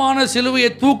பாரமான சிலுவையை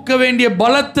தூக்க வேண்டிய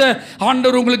பலத்தை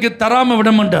ஆண்டவர் உங்களுக்கு தராம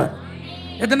விட மாட்டார்.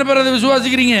 எத்தனை பேர் அதை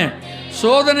விசுவாசிக்கிறீங்க?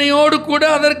 சோதனையோடு கூட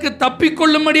அதற்கு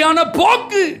தப்பிக்கொள்ளும்படியான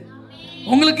போக்கு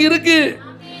உங்களுக்கு இருக்கு.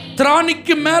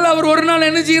 திராணிக்கு மேல அவர் ஒரு நாள்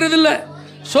என்ன செய்யறது இல்லை,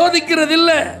 சோதிக்கிறது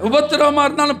இல்லை. உபத்திரவமாக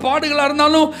இருந்தாலும் பாடுகளாக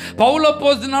இருந்தாலும் பவுல்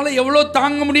அப்போஸ்தலனால எவ்வளோ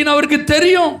தாங்க முடியும்னு அவருக்கு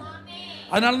தெரியும்.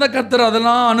 அதனால தான் கர்த்தர்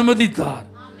அதெல்லாம் அனுமதித்தார்.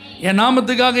 என்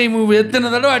நாமத்துக்காக இவன் எத்தனை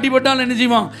தடவை அடிபட்டாலும் என்ன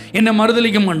செய்வான்? என்னை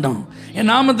மறுதளிக்க மாட்டான். என்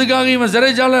நாமத்துக்காக இவன்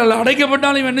சிறைச்சாலை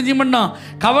அடைக்கப்பட்டாலும் இவன் என்ன செய்ய மாட்டான்?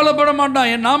 கவலைப்பட மாட்டான்.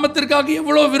 என் நாமத்திற்காக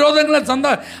எவ்வளோ விரோதங்களை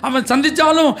அவன்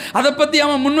சந்தித்தாலும் அதை பற்றி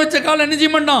அவன் முன் வச்ச காலம் என்ன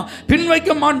செய்ய மாட்டான்? பின்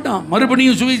வைக்க மாட்டான்.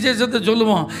 மறுபடியும் சுவிசேஷத்தை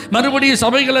சொல்லுவான், மறுபடியும்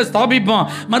சபைகளை ஸ்தாபிப்பான்,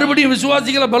 மறுபடியும்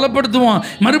விசுவாசிகளை பலப்படுத்துவான்,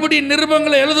 மறுபடியும்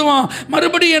நிருபங்களை எழுதுவான்,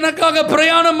 மறுபடியும் எனக்காக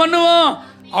பிரயாணம் பண்ணுவான்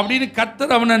அப்படின்னு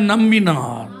கர்த்தர் அவனை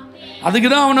நம்பினார். அதுக்கு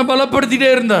தான் அவனை பலப்படுத்திட்டே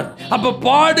இருந்தார். அப்ப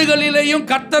பாடுகளிலேயும்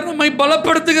கர்த்தர் நம்மை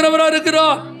பலப்படுத்துகிறவரா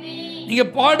இருக்கிறார். நீங்க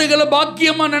பாடுகளை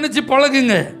பாக்கியமா நினைச்சு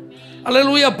பழகுங்க.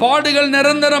 அல்லேலூயா. பாடுகள்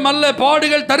நிரந்தரம் அல்ல,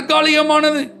 பாடுகள்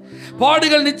தற்காலிகமானது.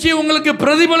 பாடுகள் நிச்சயம் உங்களுக்கு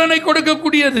பிரதிபலனை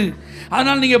கொடுக்கக்கூடியது.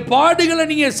 அதனால் நீங்க பாடுகளை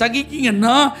நீங்க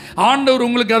சகிக்கீங்கன்னா ஆண்டவர்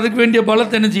உங்களுக்கு அதுக்கு வேண்டிய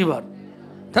பலத்தை என்ன செய்வார்?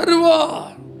 தருவார்.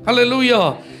 அல்லேலூயா.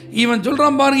 இவன்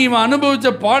சொல்றான் பாருங்க, இவன் அனுபவிச்ச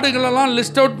பாடுகளெல்லாம்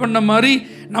லிஸ்ட் அவுட் பண்ண மாதிரி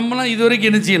நம்மளாம்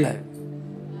இதுவரைக்கும் என்ன செய்யல,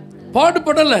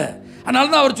 பாடுபடலை. அதனால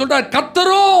தான் அவர் சொல்றார்,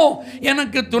 கர்த்தரோ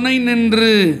எனக்கு துணை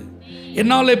நின்று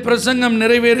என்னாலே பிரசங்கம்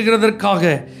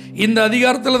நிறைவேறுகிறதற்காக. இந்த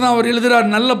அதிகாரத்தில் தான் அவர் எழுதுகிறார்,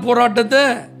 நல்ல போராட்டத்தை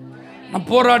நான்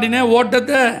போராடினேன்,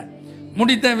 ஓட்டத்தை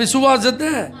முடித்தேன்,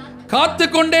 விசுவாசத்தை காத்து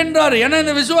கொண்டேன்றார். ஏன்னா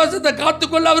இந்த விசுவாசத்தை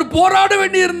காத்துக்கொள்ள அவர் போராட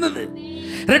வேண்டி இருந்தது.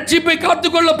 ரட்சிப்பை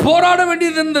காத்துக்கொள்ள போராட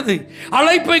வேண்டியது இருந்தது,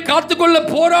 அழைப்பை காத்துக்கொள்ள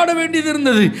போராட வேண்டியது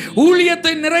இருந்தது,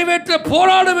 ஊழியத்தை நிறைவேற்ற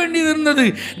போராட வேண்டியது இருந்தது,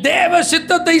 தேவ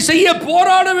சித்தத்தை செய்ய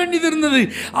போராட வேண்டியது இருந்தது.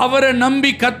 அவரை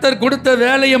நம்பி கர்த்தர் கொடுத்த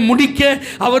வேலையை முடிக்க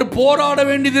அவர் போராட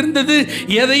வேண்டியது இருந்தது.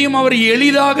 எதையும் அவர்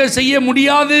எளிதாக செய்ய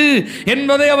முடியாது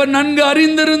என்பதை அவர் நன்கு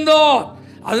அறிந்திருந்தார்.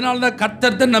 அதனால தான்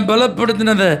கர்த்தர் தன்னை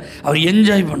பலப்படுத்தினதை அவர்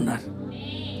என்ஜாய் பண்ணார்.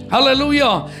 ஹல்லேலூயா.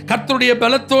 கர்த்தருடைய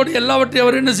பலத்தோடு எல்லாவற்றையும்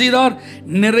அவர் என்ன செய்தார்?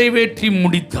 நிறைவேற்றி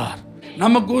முடித்தார்.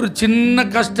 நமக்கு ஒரு சின்ன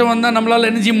கஷ்டம் வந்தால் நம்மளால்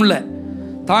என்ன செய்ய முடியல,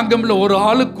 தாங்க முடியல. ஒரு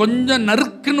ஆளு கொஞ்சம்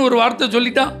நறுக்குன்னு ஒரு வார்த்தை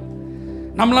சொல்லிட்டா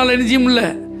நம்மளால் என்ன செய்ய முடியல,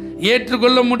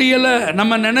 ஏற்றுக்கொள்ள முடியலை.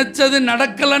 நம்ம நினைச்சது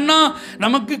நடக்கலைன்னா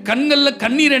நமக்கு கண்களில்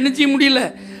கண்ணீர் என்ன செய்ய முடியல.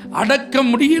 அடக்க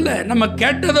முடியல. நம்ம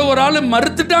கேட்டதை ஒரு ஆள்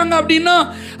மறுத்துட்டாங்க அப்படின்னா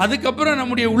அதுக்கப்புறம்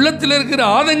நம்முடைய உள்ளத்தில் இருக்கிற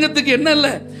ஆதங்கத்துக்கு என்ன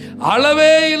இல்லை,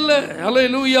 அளவே இல்லை.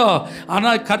 ஹல்லேலூயா.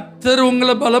 ஆனால் கர்த்தர்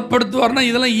உங்களை பலப்படுத்துவார்னா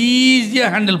இதெல்லாம்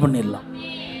ஈஸியாக ஹேண்டில் பண்ணிடலாம்.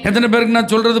 எத்தனை பேருக்கு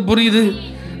நான் சொல்கிறது புரியுது?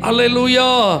 அல்லேலூயா.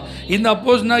 இந்த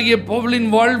அப்போஸ்தலனாகிய பவுலின்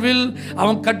வாழ்வில்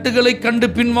அவன் கட்டுகளை கண்டு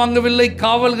பின்வாங்கவில்லை,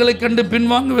 காவல்களை கண்டு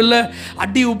பின்வாங்கவில்லை.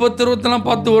 அடி உபத்திரவத்தெல்லாம்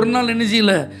பார்த்து ஒரு நாள் என்ன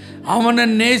செய்யல, அவனை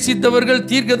நேசித்தவர்கள்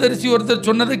தீர்க்கதரிசி ஒருத்தர்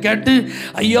சொன்னதை கேட்டு,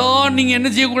 ஐயா நீங்கள்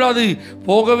என்ன செய்யக்கூடாது,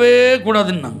 போகவே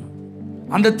கூடாதுன்னாங்க.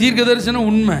 அந்த தீர்க்கதரிசனம்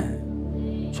உண்மை.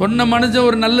 சொன்ன மனுஷன்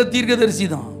ஒரு நல்ல தீர்க்கதரிசி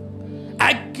தான்,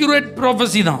 ஆக்யூரேட்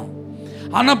ப்ராஃபஸி தான்.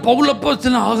 ஆனால் பவுல்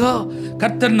அப்போஸ்தலன், ஆகா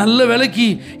கர்த்தர் நல்ல வேலைக்கு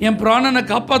என் பிராணனை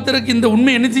காப்பாத்துறதுக்கு இந்த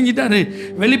உண்மை என்ன செஞ்சிட்டாரு,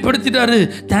 வெளிப்படுத்திட்டாரு.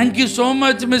 Thank you so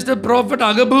much mister prophet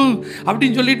அகபு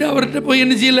அப்படின்னு சொல்லிட்டு அவர்கிட்ட போய்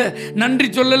என்ன செய்யலை, நன்றி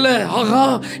சொல்லலை. ஆகா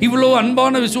இவ்வளோ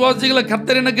அன்பான விசுவாசிகளை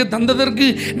கர்த்தர் எனக்கு தந்ததற்கு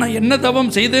நான் என்ன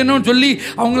தவம் செய்தேனோ சொல்லி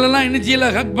அவங்களெல்லாம் என்ன செய்யலை,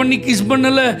 ஹக் பண்ணி கிஸ்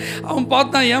பண்ணலை. அவன்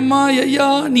பார்த்தான், ஏம்மா ஐயா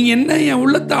நீங்கள் என்ன என்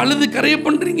உள்ளத்தை அழுது கரைய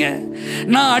பண்ணுறீங்க,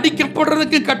 நான்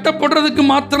அடிக்கப்படுறதுக்கு கட்டப்படுறதுக்கு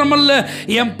மாத்திரமல்ல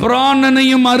என்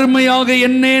பிராணனையும் அருமையாக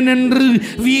என்னேன் என்று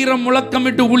வீரம்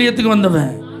முழக்கமிட்டு ஊழியத்துக்கு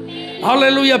வந்தவன்.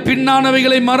 அல்லேலூயா.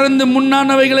 பின்னானவைகளை மறந்து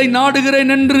முன்னானவைகளை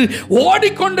நாடுகிறேன் என்று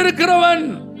ஓடிக்கொண்டிருக்கிறவன்.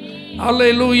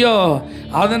 அல்லேலூயா.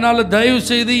 அதனால தயவு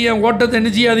செய்து என் ஓட்டத்தை என்ன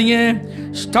செய்யாதீங்க,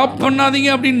 ஸ்டாப் பண்ணாதீங்க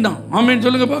அப்படின்னா. ஆமென்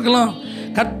சொல்லுங்க பார்க்கலாம்.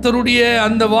 கர்த்தருடைய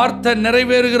அந்த வார்த்தை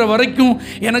நிறைவேறுகிற வரைக்கும்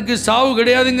எனக்கு சாவு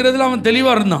கிடையாதுங்கிறதுல அவன்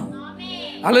தெளிவாக இருந்தான்.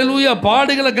 அல்லேலூயா.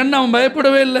 பாடுகளை கண்டு அவன்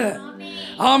பயப்படவே இல்லை.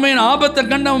 ஆமென். ஆபத்தை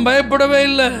கண்டு அவன் பயப்படவே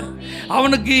இல்லை.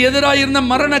 அவனுக்கு எதிராக இருந்த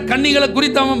மரண கண்ணிகளை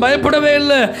குறித்து அவன் பயப்படவே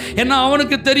இல்லை. ஏன்னா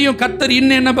அவனுக்கு தெரியும் கர்த்தர்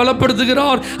இன்னும் என்ன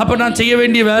பலப்படுத்துகிறார், அப்போ நான் செய்ய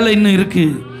வேண்டிய வேலை இன்னும் இருக்கு.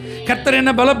 கர்த்தர்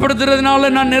என்ன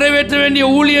பலப்படுத்துறதுனால நான் நிறைவேற்ற வேண்டிய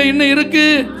ஊழியம் இன்னும் இருக்கு.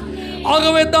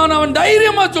 ஆகவே தான் அவன்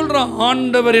தைரியமா சொல்றான்,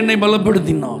 ஆண்டவர் என்னை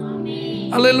பலப்படுத்தினார்.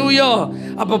 அல்லேலூயா.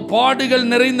 அப்ப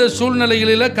பாடுகள் நிறைந்த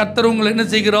சூழ்நிலைகளில் கர்த்தர் உங்களை என்ன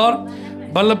செய்கிறார்,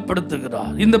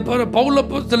 பலப்படுத்துகிறார். இந்த பவுல்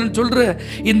அப்போஸ்தலன் சொல்ற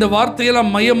இந்த வார்த்தையெல்லாம்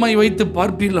மையமாய் வைத்து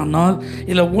பார்ப்பீர்களானால்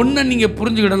இதில் ஒன்றை நீங்கள்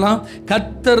புரிஞ்சுக்கிடலாம்,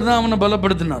 கர்த்தர் தான் அவனை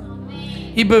பலப்படுத்தினார்.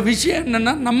 இப்போ விஷயம்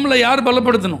என்னென்னா, நம்மளை யார்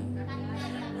பலப்படுத்தணும்?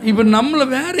 இப்போ நம்மளை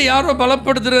வேற யாரோ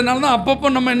பலப்படுத்துறதுனால தான்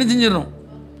அப்பப்போ நம்ம என்ன செஞ்சிடறோம்,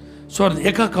 சொல்றது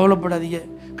ஏக்கா கவலைப்படாதீங்க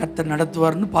கர்த்தர்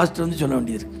நடத்துவார்னு பாஸ்டர் வந்து சொல்ல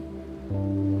வேண்டியிருக்கு.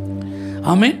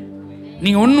 ஆமென்.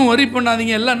 நீங்கள் ஒன்றும் வரி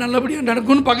பண்ணாதீங்க, எல்லாம் நல்லபடியாக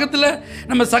நடக்கும்னு பக்கத்தில்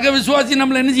நம்ம சக விசுவாசி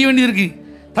நம்மளை என்ன செய்ய வேண்டியிருக்கு,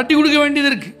 தட்டி கொடுக்க வேண்டியது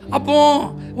இருக்குது.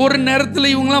 அப்போது ஒரு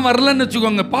நேரத்தில் இவங்களாம் வரலன்னு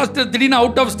வச்சுக்கோங்க, பாஸ்டர் திடீர்னு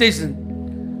அவுட் ஆஃப் ஸ்டேஷன்,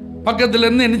 பக்கத்தில்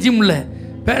இருந்து என்ன செய்ய முடியல,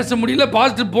 பேச முடியல.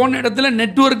 பாஸ்டர் போன இடத்துல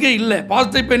நெட்வொர்க்கே இல்லை.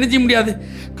 பாஸ்டர் இப்போ என்ன செய்ய முடியாது,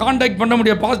 கான்டாக்ட் பண்ண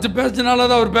முடியாது. பாஸ்டர் பேசினால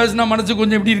தான் அவர் பேசினா மனசு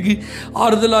கொஞ்சம் எப்படி இருக்குது,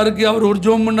 ஆறுதலாக இருக்குது. அவர் ஒரு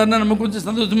ஜோம் பண்ணார்னா நம்ம கொஞ்சம்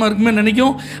சந்தோஷமாக இருக்குமே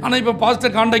நினைக்கும். ஆனால் இப்போ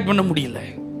பாஸ்டர் கான்டாக்ட் பண்ண முடியல.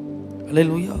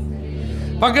 அல்லேலூயா.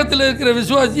 பக்கத்தில் இருக்கிற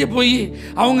விசுவாசியை போய்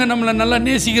அவங்க நம்மளை நல்லா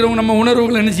நேசிக்கிறவங்க நம்ம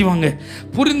உணர்வுகளை என்ன செய்வாங்க,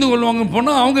 புரிந்து கொள்வாங்க.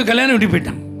 போனால் அவங்க கல்யாணம் விட்டு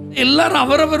போயிட்டாங்க. எல்லாரும்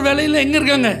அவரவர் வேலையில் எங்கே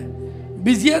இருக்காங்க,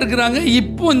 பிஸியாக இருக்கிறாங்க.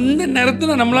 இப்போ இந்த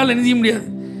நேரத்தில் நம்மளால் என்ன செய்ய முடியாது.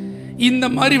 இந்த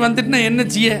மாதிரி வந்துட்டுனா என்ன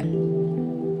செய்ய,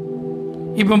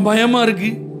 இப்போ பயமாக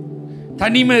இருக்குது,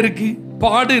 தனிமை இருக்குது,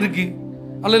 பாடு இருக்குது.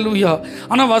 அல்லேலூயா.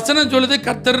 ஆனால் வசனம் சொல்லுது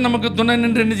கர்த்தர் நமக்கு துணை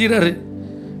நின்று என்ன செய்கிறாரு,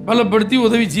 பலப்படுத்தி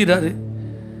உதவி செய்கிறாரு.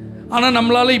 ஆனால்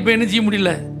நம்மளால் இப்போ என்ன செய்ய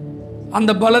முடியல,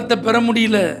 அந்த பலத்தை பெற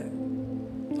முடியல.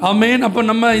 ஆமென். அப்போ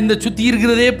நம்ம இந்த சுற்றி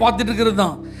இருக்கிறதே பார்த்துட்டு இருக்கிறது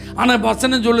தான். ஆனால்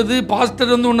வசனம் சொல்லுது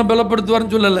பாஸ்டர் வந்து உன்னை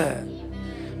பலப்படுத்துவார்னு சொல்லலை,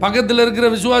 பக்கத்தில் இருக்கிற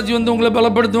விசுவாசி வந்து உங்களை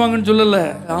பலப்படுத்துவாங்கன்னு சொல்லலை,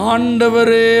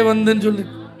 ஆண்டவரே வந்துன்னு சொல்லு.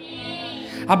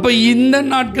 அப்போ இந்த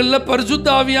நாட்களில்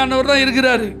பரிசுத்த ஆவியானவர் தான்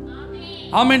இருக்கிறாரு.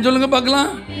 ஆமென் சொல்லுங்க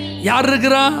பார்க்கலாம். யார்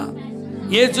இருக்கிறா?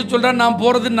 இயேசு சொல்கிறார், நான்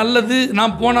போகிறது நல்லது,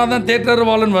 நான் போனால் தான்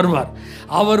தேற்றரவாளன் வருவார்.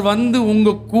 அவர் வந்து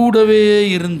உங்கள் கூடவே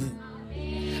இருந்து.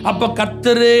 அப்போ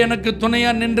கர்த்தரே எனக்கு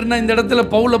துணையாக நின்றுனா இந்த இடத்துல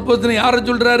பவுல் அப்போஸ்தலன் யாரை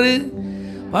சொல்கிறாரு?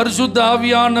 பரிசுத்த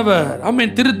ஆவியானவர்.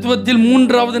 ஆமென். திருத்துவத்தில்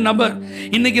மூன்றாவது நபர்.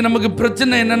 இன்னைக்கு நமக்கு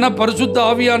பிரச்சனை என்னன்னா, பரிசுத்த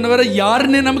ஆவியானவரை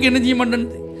யாருன்னே நமக்கு என்ன செய்ய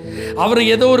மாட்டேங்குது. அவரை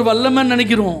ஏதோ ஒரு வல்லமை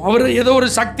நினைக்கிறோம், அவரை ஏதோ ஒரு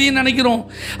சக்தின்னு நினைக்கிறோம்,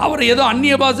 அவரை ஏதோ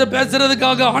அந்நிய பாஷை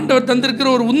பேசுறதுக்காக ஆண்டவர் தந்திருக்கிற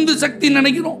ஒரு உந்து சக்தின்னு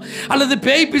நினைக்கிறோம், அல்லது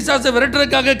பேய் பிசாசை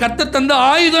விரட்டுறதுக்காக கர்த்தர் தந்த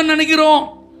ஆயுதம் நினைக்கிறோம்.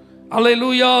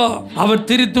 அல்லேலூயா. அவர்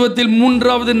திருத்துவத்தில்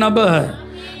மூன்றாவது நபர்.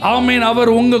 ஆமென். அவர்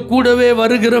உங்க கூடவே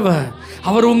வருகிறவர்.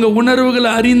 அவர் உங்கள் உணர்வுகளை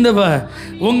அறிந்தவர்.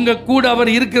 உங்கள் கூட அவர்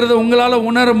இருக்கிறத உங்களால்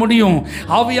உணர முடியும்.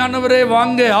 ஆவியானவரே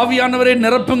வாங்க, ஆவியானவரே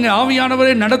நிரப்புங்க,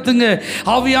 ஆவியானவரே நடத்துங்க,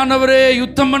 ஆவியானவரே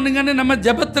யுத்தம் பண்ணுங்கன்னு நம்ம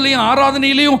ஜெபத்திலையும்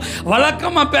ஆராதனையிலையும்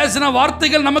வழக்கமாக பேசின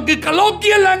வார்த்தைகள் நமக்கு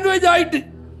கலோக்கியல் லாங்குவேஜ் ஆயிட்டு.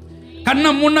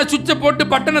 கண்ணை முன்ன சுவிட்சை போட்டு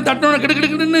பட்டனை தட்டணும்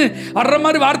கிடுக்கிடுன்னு வர்ற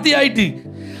மாதிரி வார்த்தை ஆயிட்டு.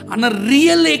 ஆனால்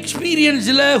ரியல்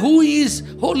எக்ஸ்பீரியன்ஸில் ஹூ இஸ்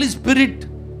ஹோலி ஸ்பிரிட்,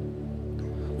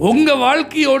 உங்க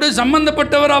வாழ்க்கையோடு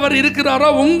சம்பந்தப்பட்டவர் அவர் இருக்கிறாரா?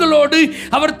 உங்களோடு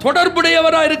அவர்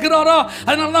தொடர்புடையவரா இருக்கிறாரா?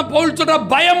 அதனால தான் பவுல் சொல்ற,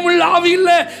 பயமுள்ள ஆவி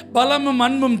இல்லை, பலமும்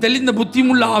அன்பும் தெளிந்த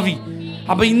புத்தியுமுள்ள ஆவி.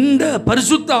 அப்ப இந்த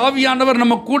பரிசுத்த ஆவியானவர்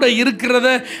நம்ம கூட இருக்கிறத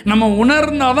நம்ம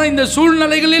உணர்ந்தாதான் இந்த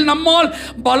சூழ்நிலைகளில் நம்மால்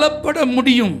பலப்பட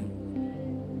முடியும்.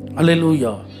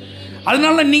 அல்லேலூயா.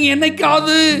 அதனால நீங்க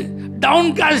என்னைக்காவது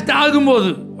டவுன் காஸ்ட்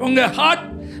ஆகும்போது, உங்க ஹார்ட்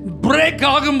பிரேக்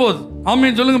ஆகும்போது,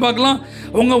 ஆமென் சொல்லுங்க பார்க்கலாம்,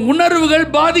 உங்க உணர்வுகள்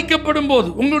பாதிக்கப்படும் போது,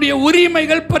 உங்களுடைய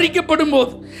உரிமைகள் பறிக்கப்படும்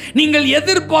போது, நீங்கள்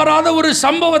எதிர்பாராத ஒரு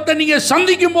சம்பவத்தை நீங்க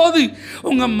சந்திக்கும் போது,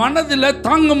 உங்க மனதில்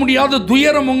தாங்க முடியாத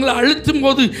துயரம் உங்களை அழுத்தும்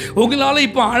போது, உங்களால்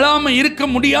இப்போ அழாம இருக்க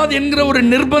முடியாது என்கிற ஒரு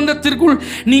நிர்பந்தத்திற்குள்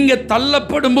நீங்க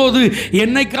தள்ளப்படும் போது,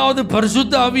 என்னைக்காவது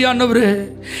பரிசுத்த ஆவியானவர்,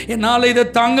 என்னால் இதை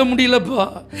தாங்க முடியலப்பா,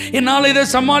 என்னால் இதை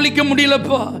சமாளிக்க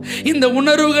முடியலப்பா, இந்த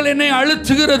உணர்வுகள் என்னை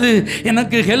அழுத்துகிறது,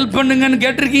 எனக்கு ஹெல்ப் பண்ணுங்கன்னு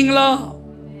கேட்டிருக்கீங்களா?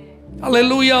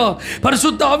 அல்லேலூயா.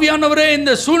 பரிசுத்த ஆவியானவரே,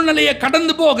 இந்த சூழ்நிலையை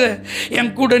கடந்து போக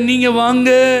என் கூட நீங்க வாங்க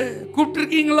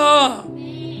கூப்பிட்டுருக்கீங்களா?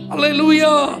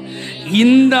 அல்லேலூயா.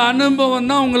 இந்த அனுபவம்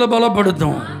தான் உங்களை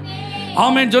பலப்படுத்தும்.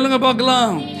 ஆமென் சொல்லுங்க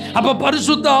பார்க்கலாம். அப்ப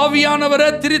பரிசுத்த ஆவியானவரை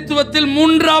திருத்துவத்தில்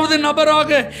மூன்றாவது நபராக,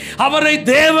 அவரை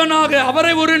தேவனாக,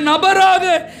 அவரை ஒரு நபராக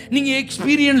நீங்க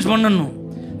எக்ஸ்பீரியன்ஸ் பண்ணணும்.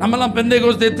 நம்மெல்லாம்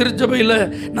பெந்தைகோஸ்தே திருச்சபையில்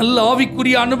நல்ல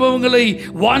ஆவிக்குரிய அனுபவங்களை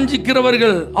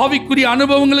வாஞ்சிக்கிறவர்கள், ஆவிக்குரிய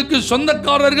அனுபவங்களுக்கு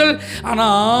சொந்தக்காரர்கள்.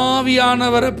 ஆனால்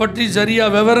ஆவியானவரை பற்றி சரியா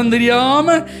விவரம்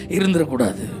தெரியாம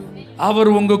இருந்துடக்கூடாது.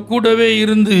 அவர் உங்க கூடவே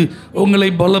இருந்து உங்களை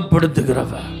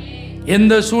பலப்படுத்துகிறவர்.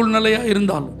 எந்த சூழ்நிலையா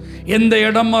இருந்தாலும், எந்த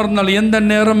இடமா இருந்தாலும், எந்த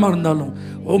நேரமா இருந்தாலும்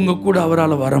உங்க கூட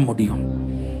அவரால் வர முடியும்.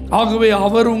 ஆகவே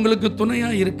அவர் உங்களுக்கு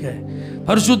துணையா இருக்க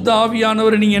பரிசுத்த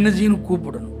ஆவியானவரை நீங்க என்ன செய்யணும்?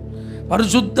 கூப்பிடணும்.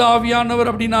 பரிசுத்த ஆவியானவர்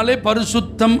அப்படின்னாலே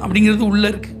பரிசுத்தம் அப்படிங்கிறது உள்ள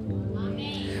இருக்கு.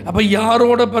 அப்ப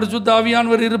யாரோட பரிசுத்த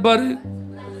ஆவியானவர் இருப்பாரு?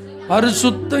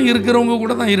 பரிசுத்தம் இருக்கிறவங்க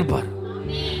கூட தான் இருப்பார்.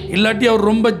 இல்லாட்டி அவர்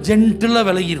ரொம்ப ஜென்டிலா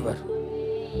விலகிடுவார்.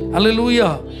 அல்லேலூயா.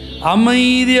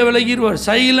 அமைதியா விலகிடுவார்,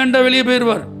 சைலண்டா வெளியே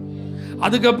போயிடுவார்.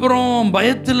 அதுக்கப்புறம்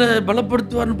பயத்தில்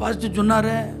பலப்படுத்துவார்னு பாஸ்டர்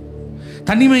சொன்னாரே,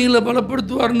 தனிமையில்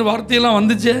பலப்படுத்துவார்னு வார்த்தையெல்லாம்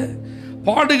வந்துச்சே,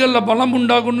 பாடுகளில் பலம்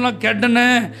உண்டாகும்லாம் கேட்டனே.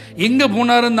 எங்கே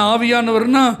போனார் அந்த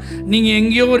ஆவியானவர்னா, நீங்கள்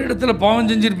எங்கேயோ ஒரு இடத்துல பாவம்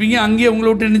செஞ்சுருப்பீங்க, அங்கேயே உங்களை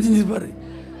விட்டு என்ன செஞ்சிருப்பார்?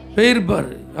 போயிருப்பார்.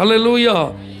 அல்லேலூயா.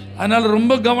 அதனால்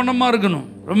ரொம்ப கவனமாக இருக்கணும்,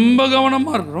 ரொம்ப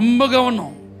கவனமாக இருக்கும், ரொம்ப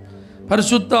கவனம்.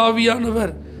 பரிசுத்த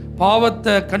ஆவியானவர்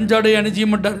பாவத்தை கஞ்சாடைய அணிச்சிக்க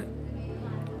மாட்டார்,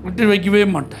 விட்டு வைக்கவே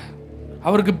மாட்டார்.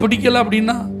 அவருக்கு பிடிக்கல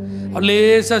அப்படின்னா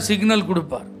லேசாக சிக்னல்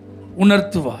கொடுப்பார்,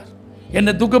 உணர்த்துவார்.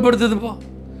 என்னை துக்கப்படுத்துதுப்பா,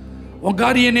 உன்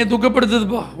காரியம் என்னை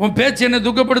துக்கப்படுத்துதுப்பா, உன் பேச்சு என்னை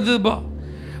துக்கப்படுத்துதுப்பா,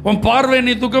 உன் பார்வை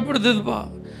என்னை துக்கப்படுத்துதுப்பா,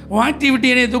 உன் ஆக்டிவிட்டி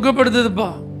என்னை துக்கப்படுத்துதுப்பா,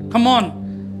 கமான்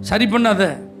சரி பண்ணாத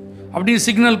அப்படின்னு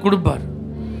சிக்னல் கொடுப்பார்.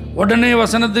 உடனே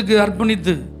வசனத்துக்கு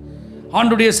அர்ப்பணித்து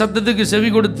ஆண்டுடைய சத்தத்துக்கு செவி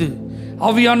கொடுத்து,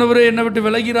 ஆவியானவரே என்னை விட்டு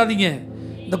விலகிறாதீங்க,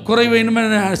 இந்த குறைவை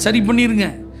இனிமேல் சரி பண்ணிடுங்க,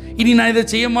 இனி நான் இதை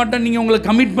செய்ய மாட்டேன், நீங்கள் உங்களை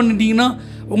கமிட் பண்ணிட்டீங்கன்னா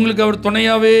உங்களுக்கு அவர்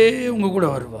துணையாகவே உங்கள் கூட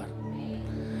வருவார்.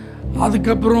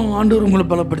 அதுக்கப்புறம் ஆண்டவர் உங்களை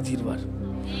பலப்படுத்திடுவார்.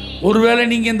 ஒருவேளை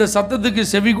நீங்கள் இந்த சத்தத்துக்கு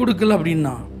செவி கொடுக்கல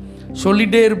அப்படின்னா,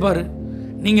 சொல்லிகிட்டே இருப்பார்,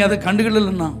 நீங்கள் அதை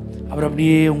கண்டுக்கலன்னா அவர்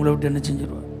அப்படியே உங்களை விட்டு என்ன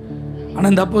செஞ்சிருவார். ஆனால்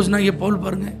இந்த அப்போஸ்தலனாகிய பவுல்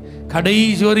பாருங்கள்,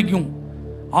 கடைசி வரைக்கும்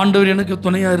ஆண்டவர் எனக்கு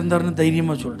துணையாக இருந்தார்னு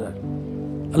தைரியமாக சொல்கிறார்.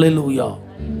 அல்லேலூயா.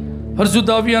 பரிசுத்த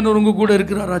ஆவியானவர் உங்கள் கூட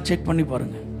இருக்கிறாரா? செக் பண்ணி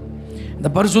பாருங்கள். இந்த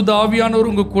பரிசுத்த ஆவியானவர்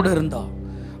உங்கள் கூட இருந்தால்,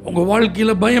 உங்கள்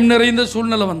வாழ்க்கையில் பயம் நிறைந்த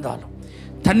சூழ்நிலை வந்தாலும்,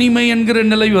 தனிமை என்கிற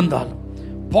நிலை வந்தாலும்,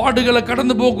 பாடுகளை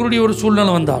கடந்து போகக்கூடிய ஒரு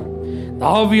சூழ்நிலை வந்தாலும்,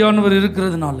 ஆவியானவர்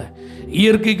இருக்கிறதுனால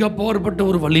இயற்கைக்கு அப்பாற்பட்ட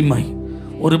ஒரு வலிமை,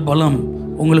 ஒரு பலம்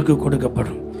உங்களுக்கு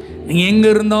கொடுக்கப்படும். நீங்கள் எங்கே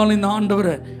இருந்தாலும் இந்த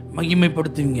ஆண்டவரை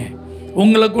மகிமைப்படுத்துவீங்க.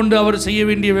 உங்களை கொண்டு அவர் செய்ய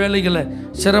வேண்டிய வேலைகளை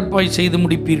சிறப்பாய் செய்து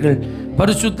முடிப்பீர்கள்.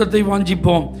 பரிசுத்தத்தை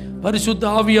வாஞ்சிப்போம், பரிசுத்த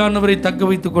ஆவியானவரை தக்க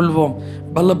வைத்துக் கொள்வோம்,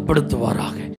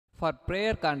 பலப்படுத்துவாராக. For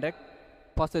prayer contact,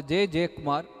 Pastor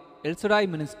J.Jeyakumar, El-Shaddai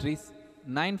Ministries,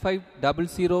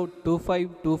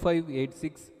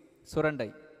 9500252586, Surandai.